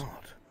cart.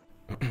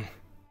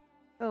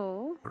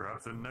 Oh.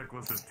 Perhaps a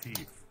necklace of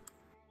teeth.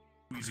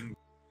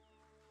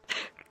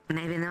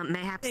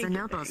 Mayhaps the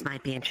nobles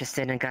might be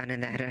interested in going to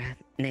that, or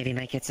maybe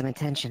might get some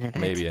attention to that.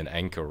 Maybe an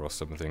anchor or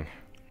something.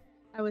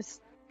 I was.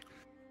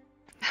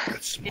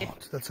 That's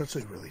smart. That's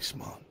actually really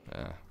smart.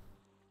 Yeah.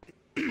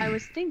 I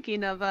was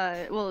thinking of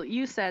well,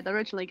 you said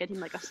originally getting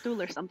like a stool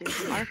or something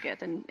to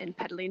market and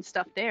peddling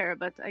stuff there,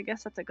 but I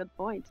guess that's a good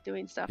point,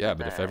 doing stuff. Yeah, at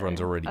but the if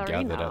everyone's already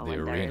gathered at the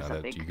when there arena, is a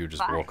that big you could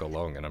just vibe. walk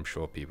along, and I'm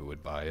sure people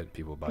would buy it.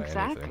 People buy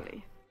Exactly.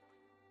 anything.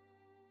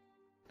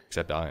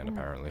 Except Iron,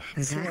 apparently.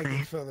 Until I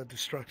get further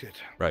distracted.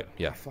 Right,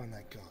 yeah. I'll find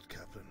that god,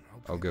 Captain.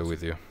 I'll go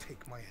with you.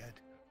 Take my head.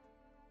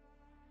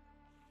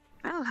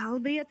 Well, I'll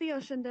be at the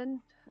ocean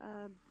then.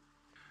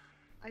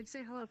 I'd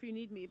say hello if you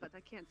need me, but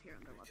I can't here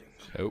underwater.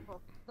 Nope.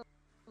 Well, the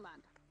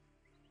land.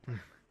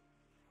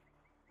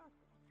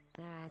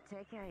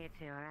 Take care of you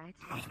two, alright?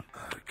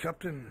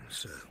 Captain,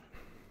 sir.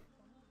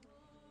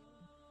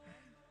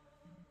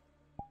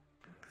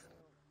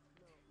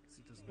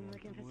 You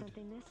looking for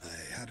something this?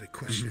 I had a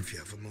question if you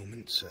have a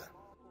moment, sir.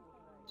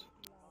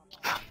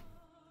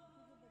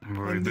 I'm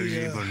very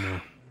busy, but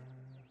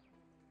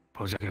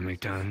suppose I can make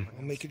time.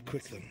 I'll make it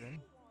quick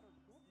then.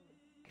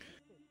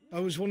 I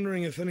was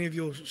wondering if any of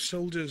your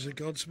soldiers or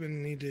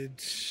guardsmen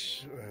needed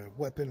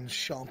weapons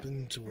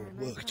sharpened or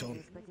worked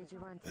on,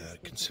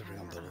 considering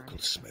I'm the local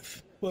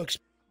smith. Work's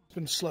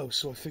been slow,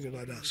 so I figured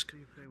I'd ask.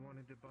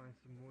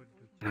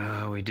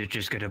 We did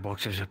just get a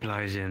box of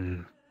supplies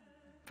in,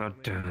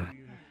 but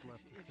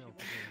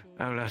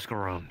I'll ask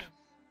around.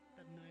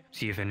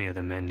 See if any of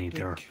the men need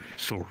their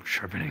sword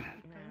sharpening.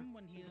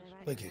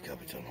 Thank you,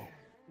 Capitano.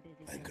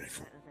 I'm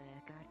grateful.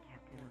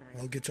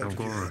 I'll get out Of of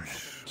your hair now,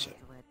 course. sir.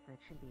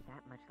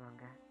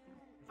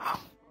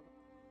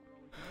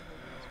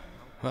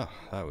 Well,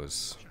 that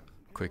was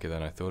quicker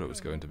than I thought it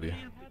was going to be.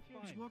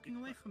 He's walking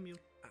away from you.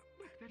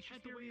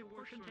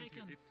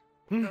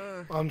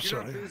 I'm You're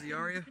sorry. not busy,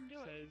 are you?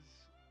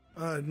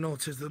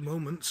 Not at the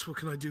moment. What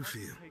can I do for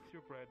you?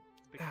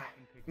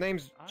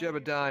 Name's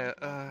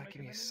Jebediah.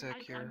 Give me a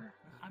sec here.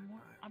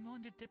 I'm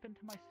willing to dip into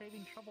my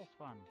saving troubles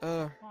fund.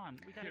 Come on,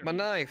 my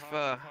knife.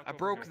 I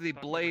broke the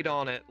blade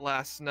on it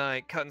last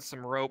night, cutting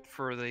some rope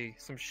for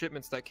some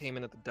shipments that came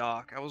in at the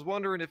dock. I was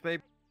wondering if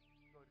maybe.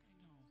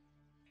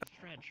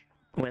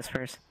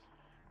 Whispers.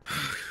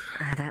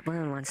 That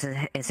woman wants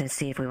to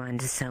see if we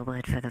wanted to sell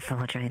wood for the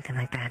forge or anything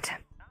like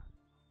that.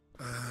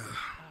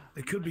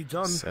 It could be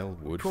done. Sell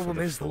wood Problem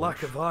for the is the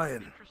lack of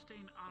iron.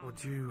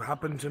 Would you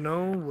happen to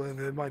know where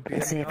there might be?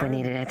 Let's see any if we iron?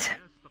 needed it.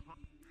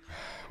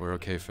 We're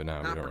okay for now.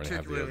 We Not don't really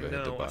have the particularly,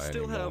 overhead to no. buy I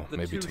still anymore. have the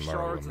Maybe 2 tomorrow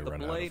shards when of we the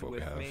run out blade of what we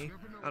with have. me.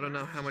 I don't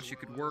know how much you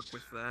could work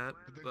with that,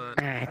 but.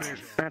 Alright,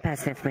 I'll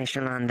pass the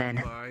information along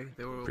then.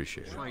 They were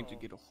Appreciate it. trying to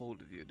get a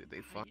hold of you. Did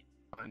they find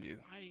you?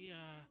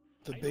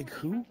 The big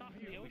who?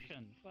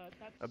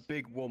 A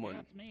big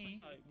woman.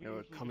 They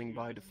were coming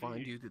by to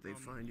find you. Did they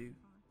find you?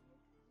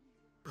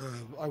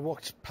 I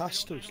walked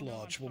past this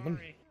large woman.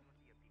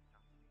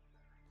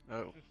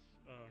 Oh.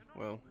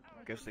 Well,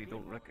 I guess they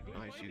don't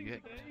recognize you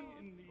yet.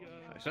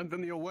 I sent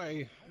them your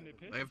way.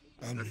 I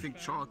think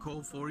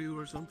charcoal for you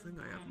or something?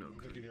 I have no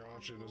clue.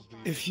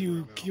 If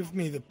you give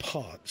me the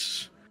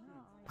parts,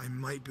 I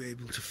might be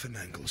able to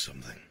finagle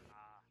something.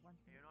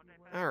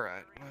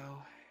 Alright,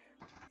 well.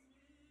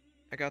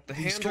 I got the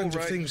These handle kinds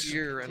of right things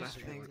here, and I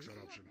think.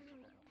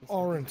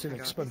 aren't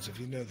inexpensive,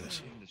 you know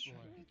this.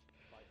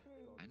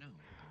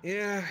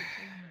 Yeah.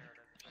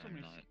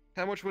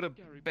 How much would a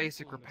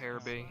basic repair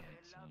be?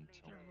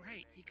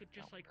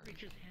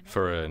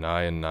 For an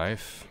iron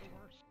knife?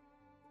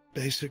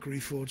 Basic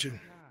reforging.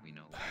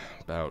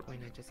 About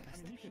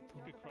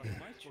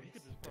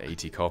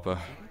 80 copper,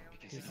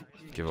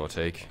 give or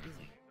take.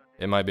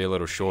 It might be a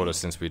little shorter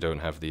since we don't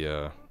have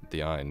the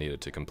iron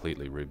needed to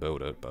completely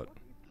rebuild it, but...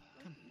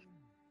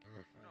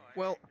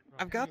 Well,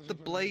 I've got the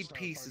blade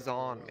pieces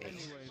on me.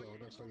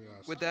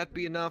 Would that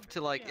be enough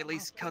to, like, at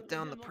least cut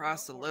down the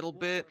price a little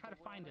bit?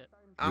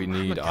 We I'm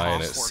need a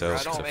iron cost worker. I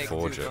itself don't to make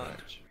forge too it.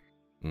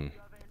 much.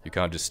 You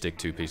can't just stick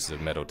 2 pieces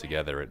of metal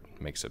together, it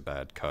makes a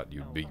bad cut.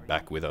 You'd be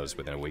back with us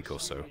within a week or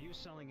so.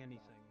 It's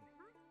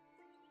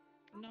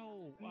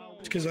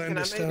because I Can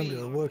I understand maybe-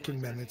 you're a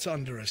working man, it's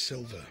under a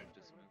silver.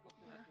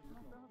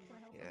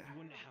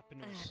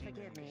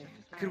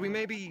 Could we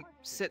maybe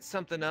set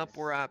something up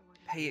where I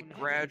pay it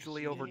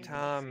gradually over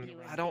time?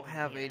 I don't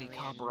have 80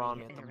 copper on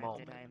me at the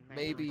moment.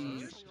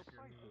 Maybe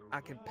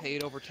I can pay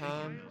it over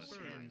time?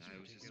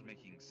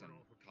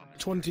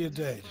 20 a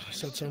day, does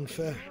that sound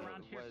fair?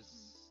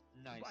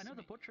 Nice. I know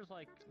the butcher's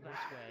like this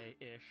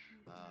way-ish.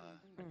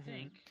 I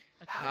think.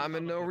 I'm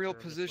in no real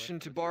position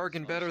to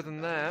bargain better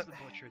than that.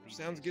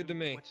 Sounds good to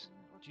me.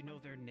 Do you know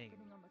their name?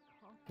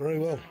 Very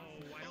well.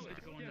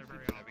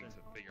 Having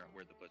to figure out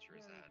where the butcher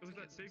is at. It was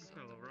that big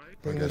fellow, right?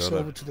 Bring this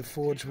over to the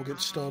forge. We'll get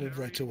started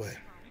right away.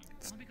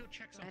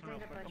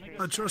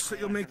 I trust that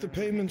you'll make the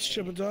payments,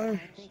 Jebediah,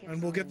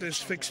 and we'll get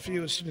this fixed for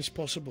you as soon as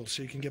possible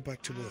so you can get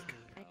back to work.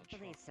 I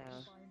believe so.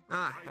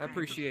 Ah, I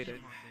appreciate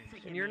it.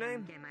 And your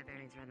name? Get my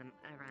bearings around the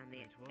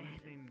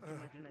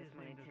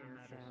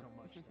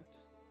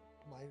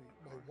My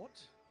what?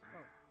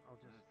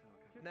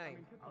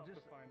 Name.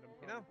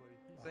 You know,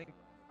 think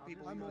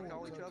people usually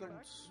call each other.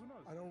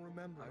 I don't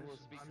remember. I will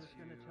speak I'm just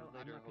gonna tell.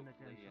 I'm not gonna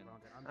dance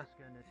around it. I'm just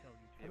gonna tell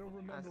you. I don't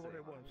remember what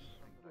it was.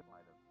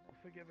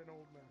 Forgive an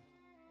old man.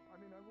 I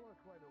mean, I work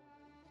right over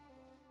there.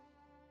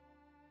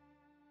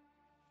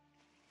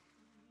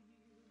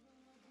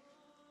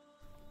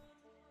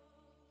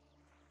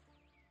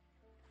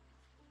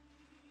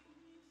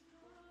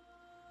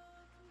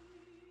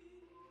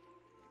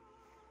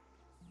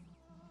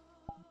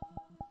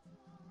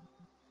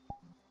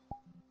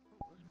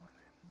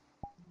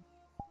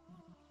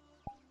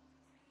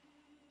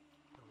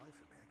 The life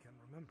of me, I can't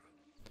remember.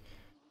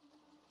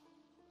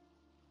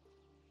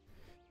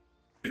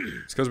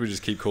 It's because we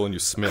just keep calling you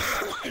Smith.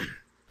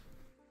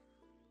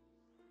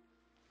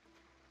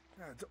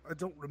 I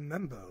don't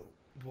remember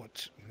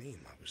what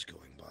name I was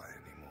going by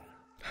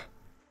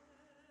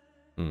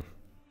anymore.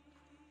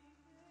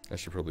 I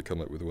should probably come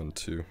up with one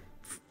too.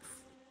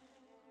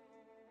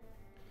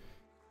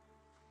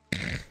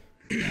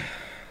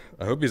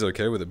 I hope he's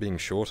okay with it being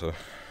shorter.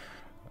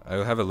 I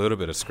have a little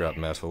bit of scrap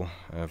metal.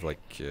 I have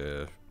like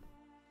a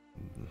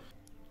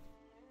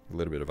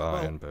little bit of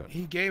iron, but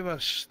He gave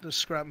us the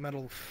scrap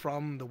metal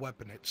from the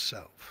weapon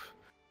itself,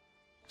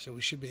 so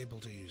we should be able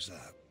to use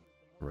that.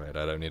 right,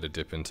 I don't need to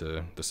dip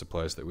into the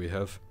supplies that we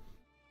have.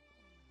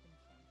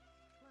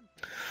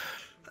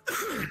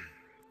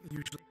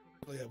 Usually,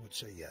 I would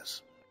say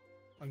yes.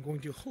 I'm going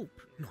to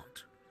hope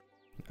not.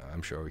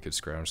 I'm sure we could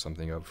scrounge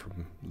something up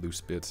from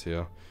loose bits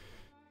here.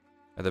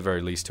 At the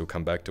very least, he'll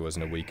come back to us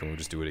in a week and we'll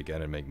just do it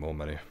again and make more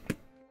money.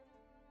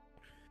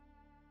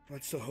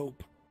 That's the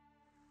hope.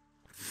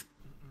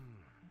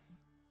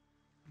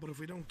 But if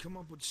we don't come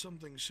up with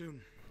something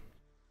soon,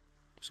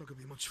 there's not going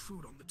to be much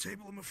food on the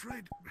table, I'm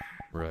afraid.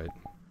 Right.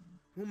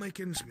 We'll make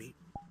ends meet.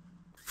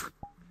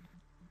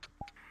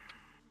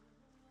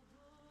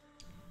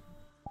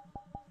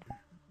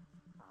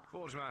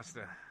 Forge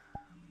Master.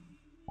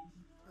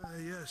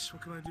 Yes,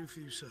 what can I do for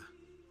you, sir?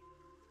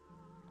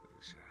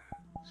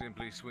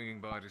 Simply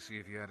swinging by to see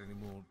if you had any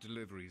more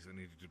deliveries that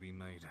needed to be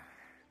made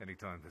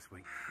anytime this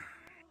week.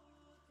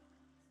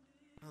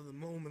 At the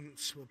moment,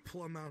 we're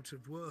plumb out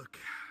of work,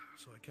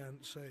 so I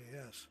can't say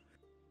yes.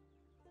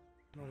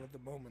 Not at the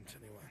moment,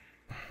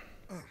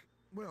 anyway.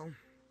 Well,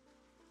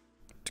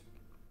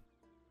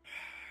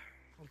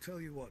 I'll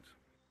tell you what.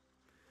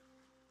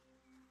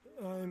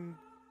 I'm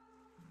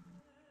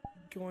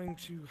going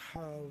to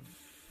have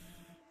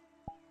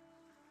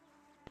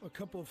a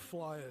couple of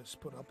flyers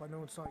put up. I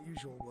know it's not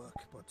usual work,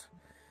 but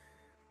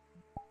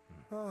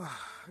I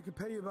could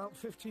pay you about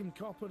 15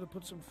 copper to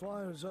put some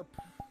flyers up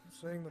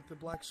saying that the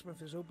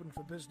blacksmith is open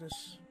for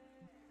business,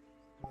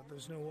 and that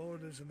there's no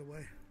orders in the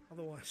way.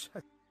 Otherwise,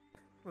 I'm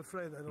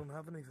afraid I don't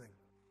have anything.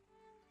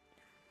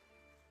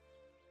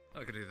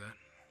 I could do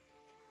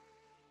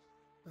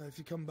that. If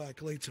you come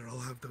back later, I'll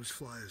have those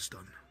flyers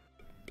done.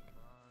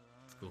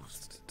 Of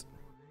course.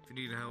 If you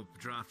need help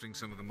drafting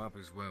some of them up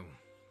as well.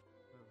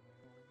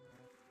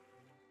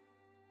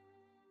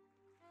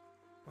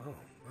 Oh,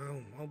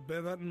 well, I'll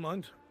bear that in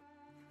mind.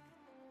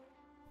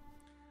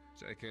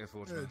 Take care,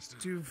 Forge Master.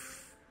 Do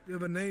you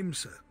have a name,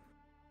 sir?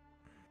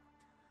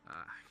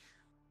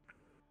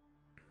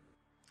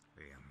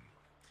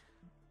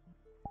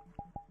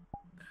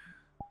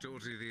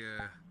 Georgie,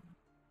 the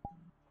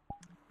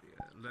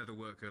leather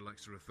worker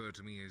likes to refer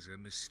to me as a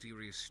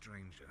mysterious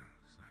stranger.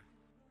 So.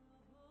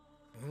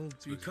 Well,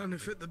 you kind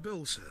of fit the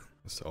bill, sir.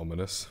 It's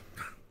ominous.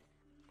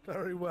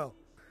 Very well.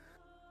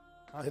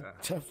 I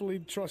definitely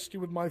trust you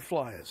with my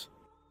flyers.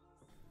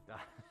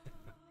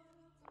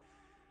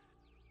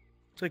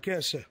 Take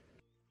care, sir.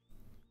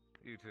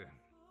 You too.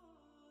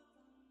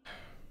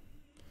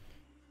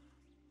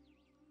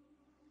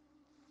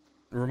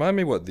 Remind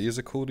me what these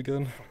are called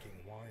again?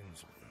 Fucking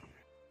wines.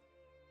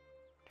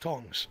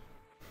 Tongs.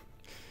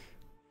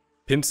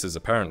 Pincers,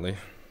 apparently.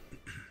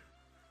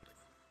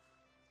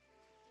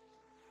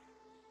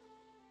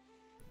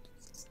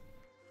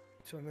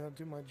 Tell me how to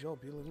do my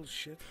job, you little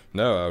shit.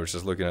 No, I was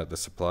just looking at the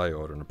supply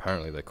order, and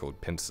apparently they're called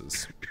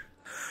pincers.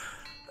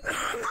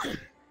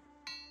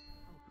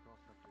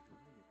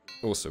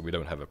 Also, we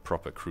don't have a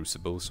proper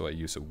crucible, so I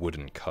use a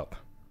wooden cup.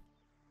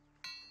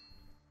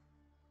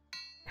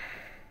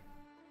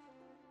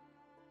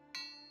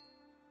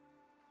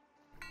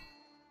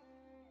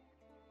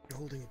 You're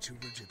holding it too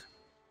rigid.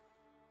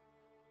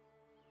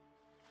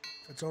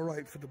 It's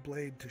alright for the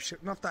blade to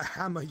shift, not the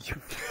hammer, you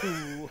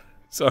fool.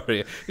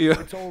 Sorry. Yeah.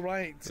 It's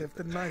alright if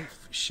the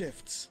knife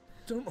shifts.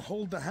 Don't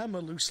hold the hammer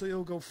loosely,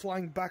 it'll go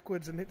flying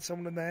backwards and hit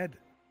someone in the head.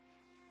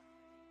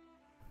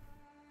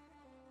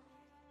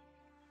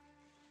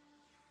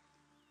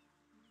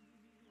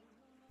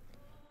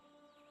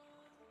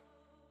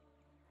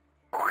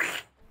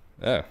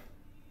 Oh.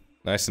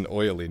 Nice and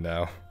oily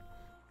now.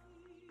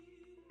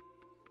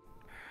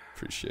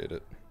 Appreciate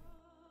it.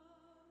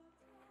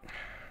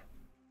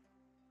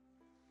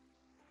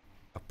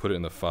 I'll put it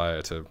in the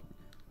fire to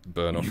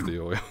burn off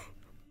the oil.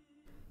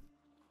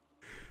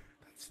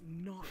 That's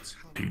not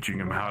how... Teaching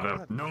him how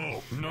to...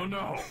 No!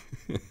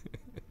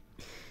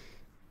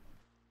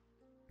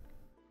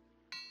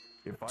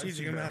 If I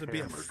Teaching him how to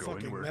be a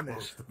fucking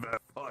menace.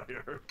 That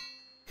fire.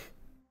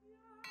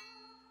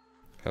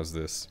 How's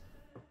this?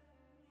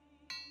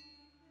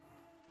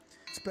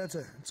 It's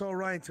better. It's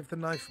alright if the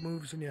knife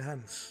moves in your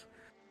hands.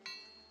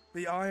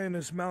 The iron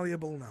is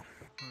malleable now.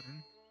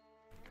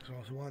 So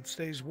while it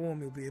stays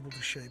warm, you'll be able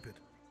to shape it.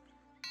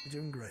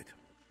 You're doing great.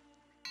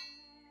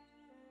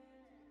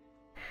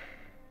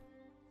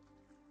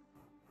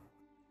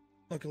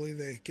 Luckily,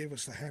 they gave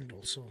us the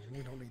handle, so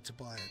we don't need to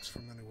buy it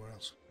from anywhere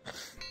else.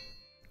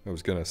 I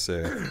was gonna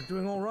say...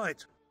 Doing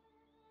alright.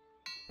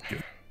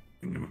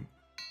 Doing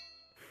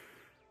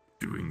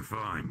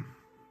fine.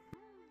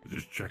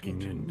 Just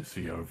checking in to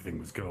see how everything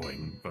was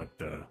going, but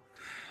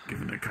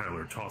given that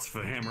Kyler tossed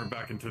the hammer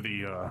back into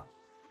the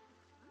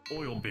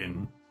oil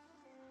bin.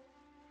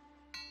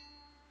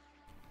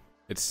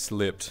 It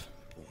slipped.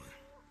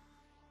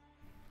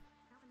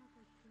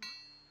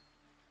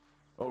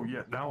 Oh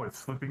yeah, now it's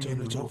slipping Turn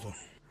in it over.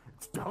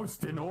 It's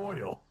doused in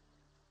oil.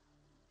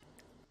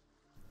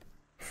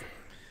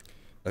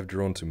 I've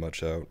drawn too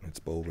much out. It's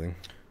bulbing.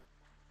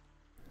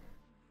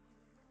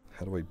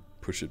 How do I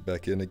push it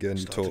back in again?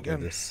 You taught me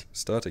this.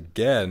 Start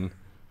again?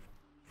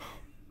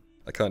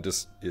 I can't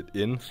just... it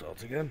in?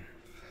 Start again.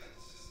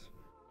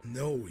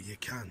 No, you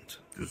can't.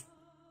 Just...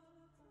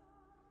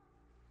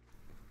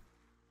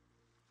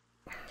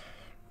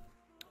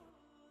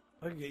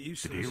 I can get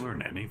used to Did this. he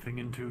learn anything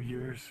in 2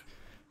 years?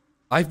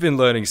 I've been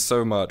learning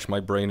so much. My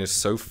brain is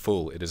so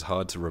full. It is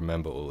hard to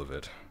remember all of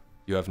it.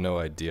 You have no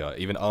idea.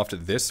 Even after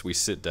this, we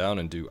sit down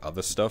and do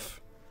other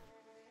stuff.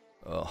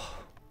 Ugh.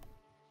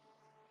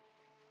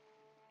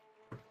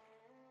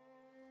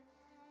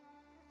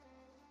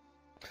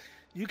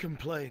 You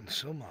complain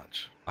so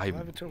much. I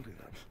never told you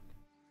that.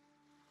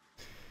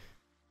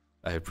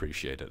 I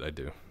appreciate it, I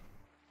do.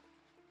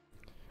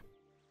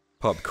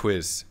 Pop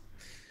quiz.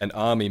 An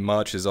army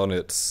marches on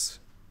its...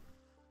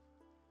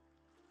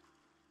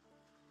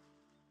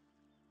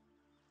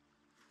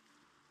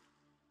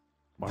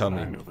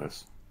 tummy.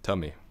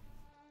 Tummy.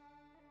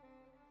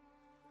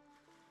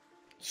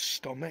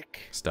 Stomach.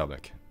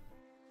 Stomach.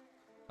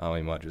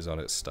 Army marches on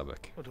its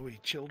stomach. What are we,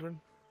 children?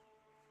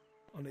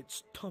 On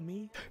its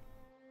tummy?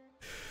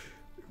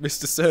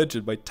 Mr.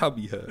 Surgeon, my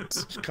tummy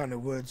hurts. It's kind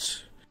of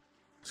words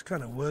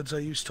I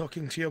use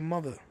talking to your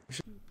mother. You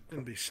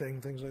shouldn't be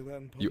saying things like that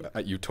in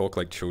public. You talk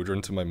like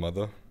children to my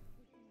mother?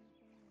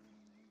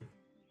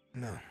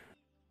 No.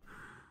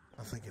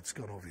 I think it's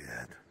gone over your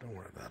head. Don't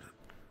worry about it.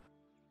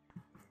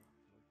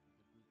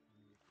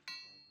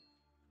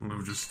 Well, I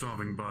was just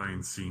stopping by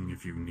and seeing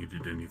if you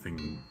needed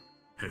anything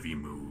heavy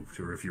moved,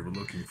 or if you were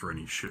looking for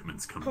any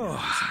shipments coming in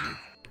recently.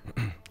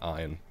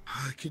 Iron.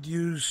 I could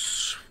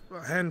use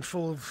a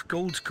handful of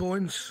gold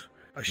coins,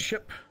 a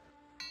ship,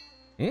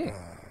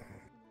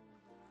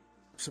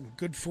 some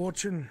good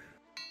fortune,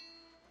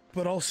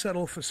 but I'll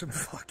settle for some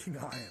fucking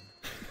iron.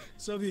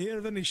 So if you hear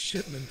of any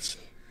shipments,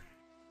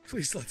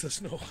 please let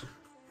us know.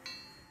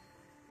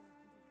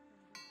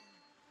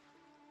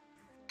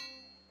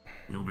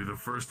 You'll be the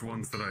first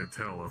ones that I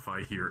tell if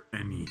I hear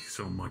any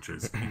so much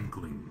as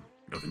inkling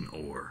of an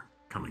ore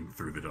coming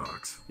through the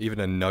docks. Even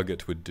a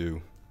nugget would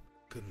do.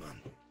 Good man.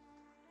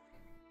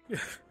 Yeah,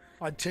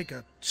 I'd take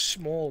a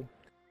small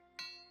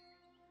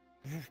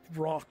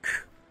rock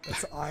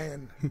that's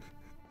iron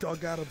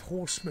dug out of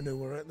horse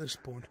manure at this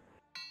point.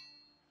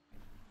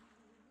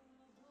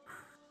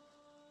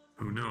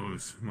 Who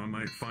knows? I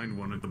might find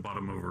one at the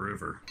bottom of a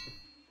river.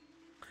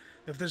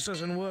 If this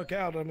doesn't work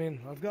out, I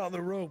mean, I've got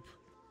the rope.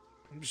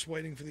 I'm just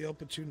waiting for the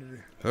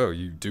opportunity. Oh,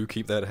 you do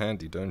keep that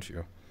handy, don't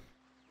you?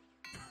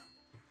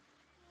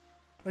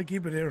 I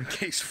keep it here in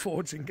case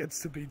forging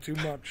gets to be too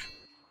much.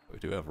 We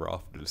do have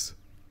rafters.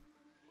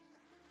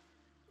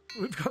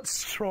 We've got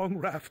strong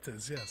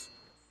rafters, yes.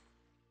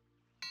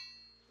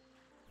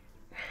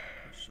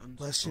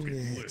 Bless your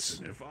ears.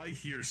 Listen, if I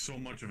hear so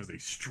much of as a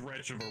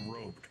stretch of a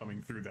rope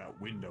coming through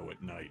that window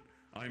at night,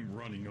 I'm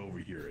running over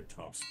here at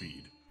top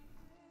speed.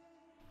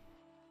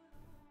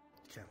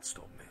 Can't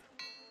stop me.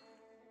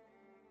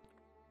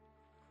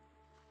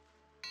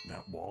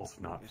 That wall's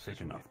not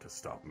thick enough to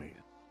stop me.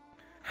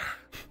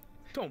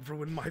 Don't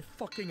ruin my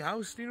fucking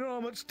house. Do you know how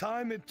much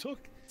time it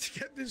took to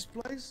get this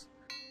place?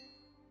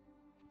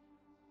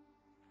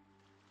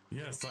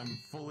 Yes, I'm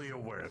fully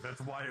aware.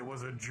 That's why it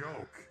was a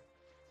joke.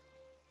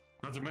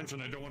 Not to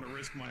mention, I don't want to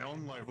risk my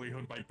own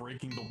livelihood by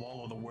breaking the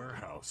wall of the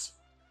warehouse.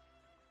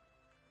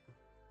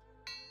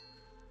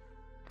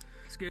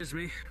 Excuse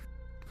me,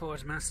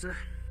 Forge Master.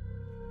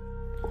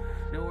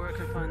 You know where I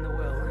can find the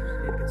well?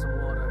 Need to get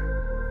some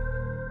water.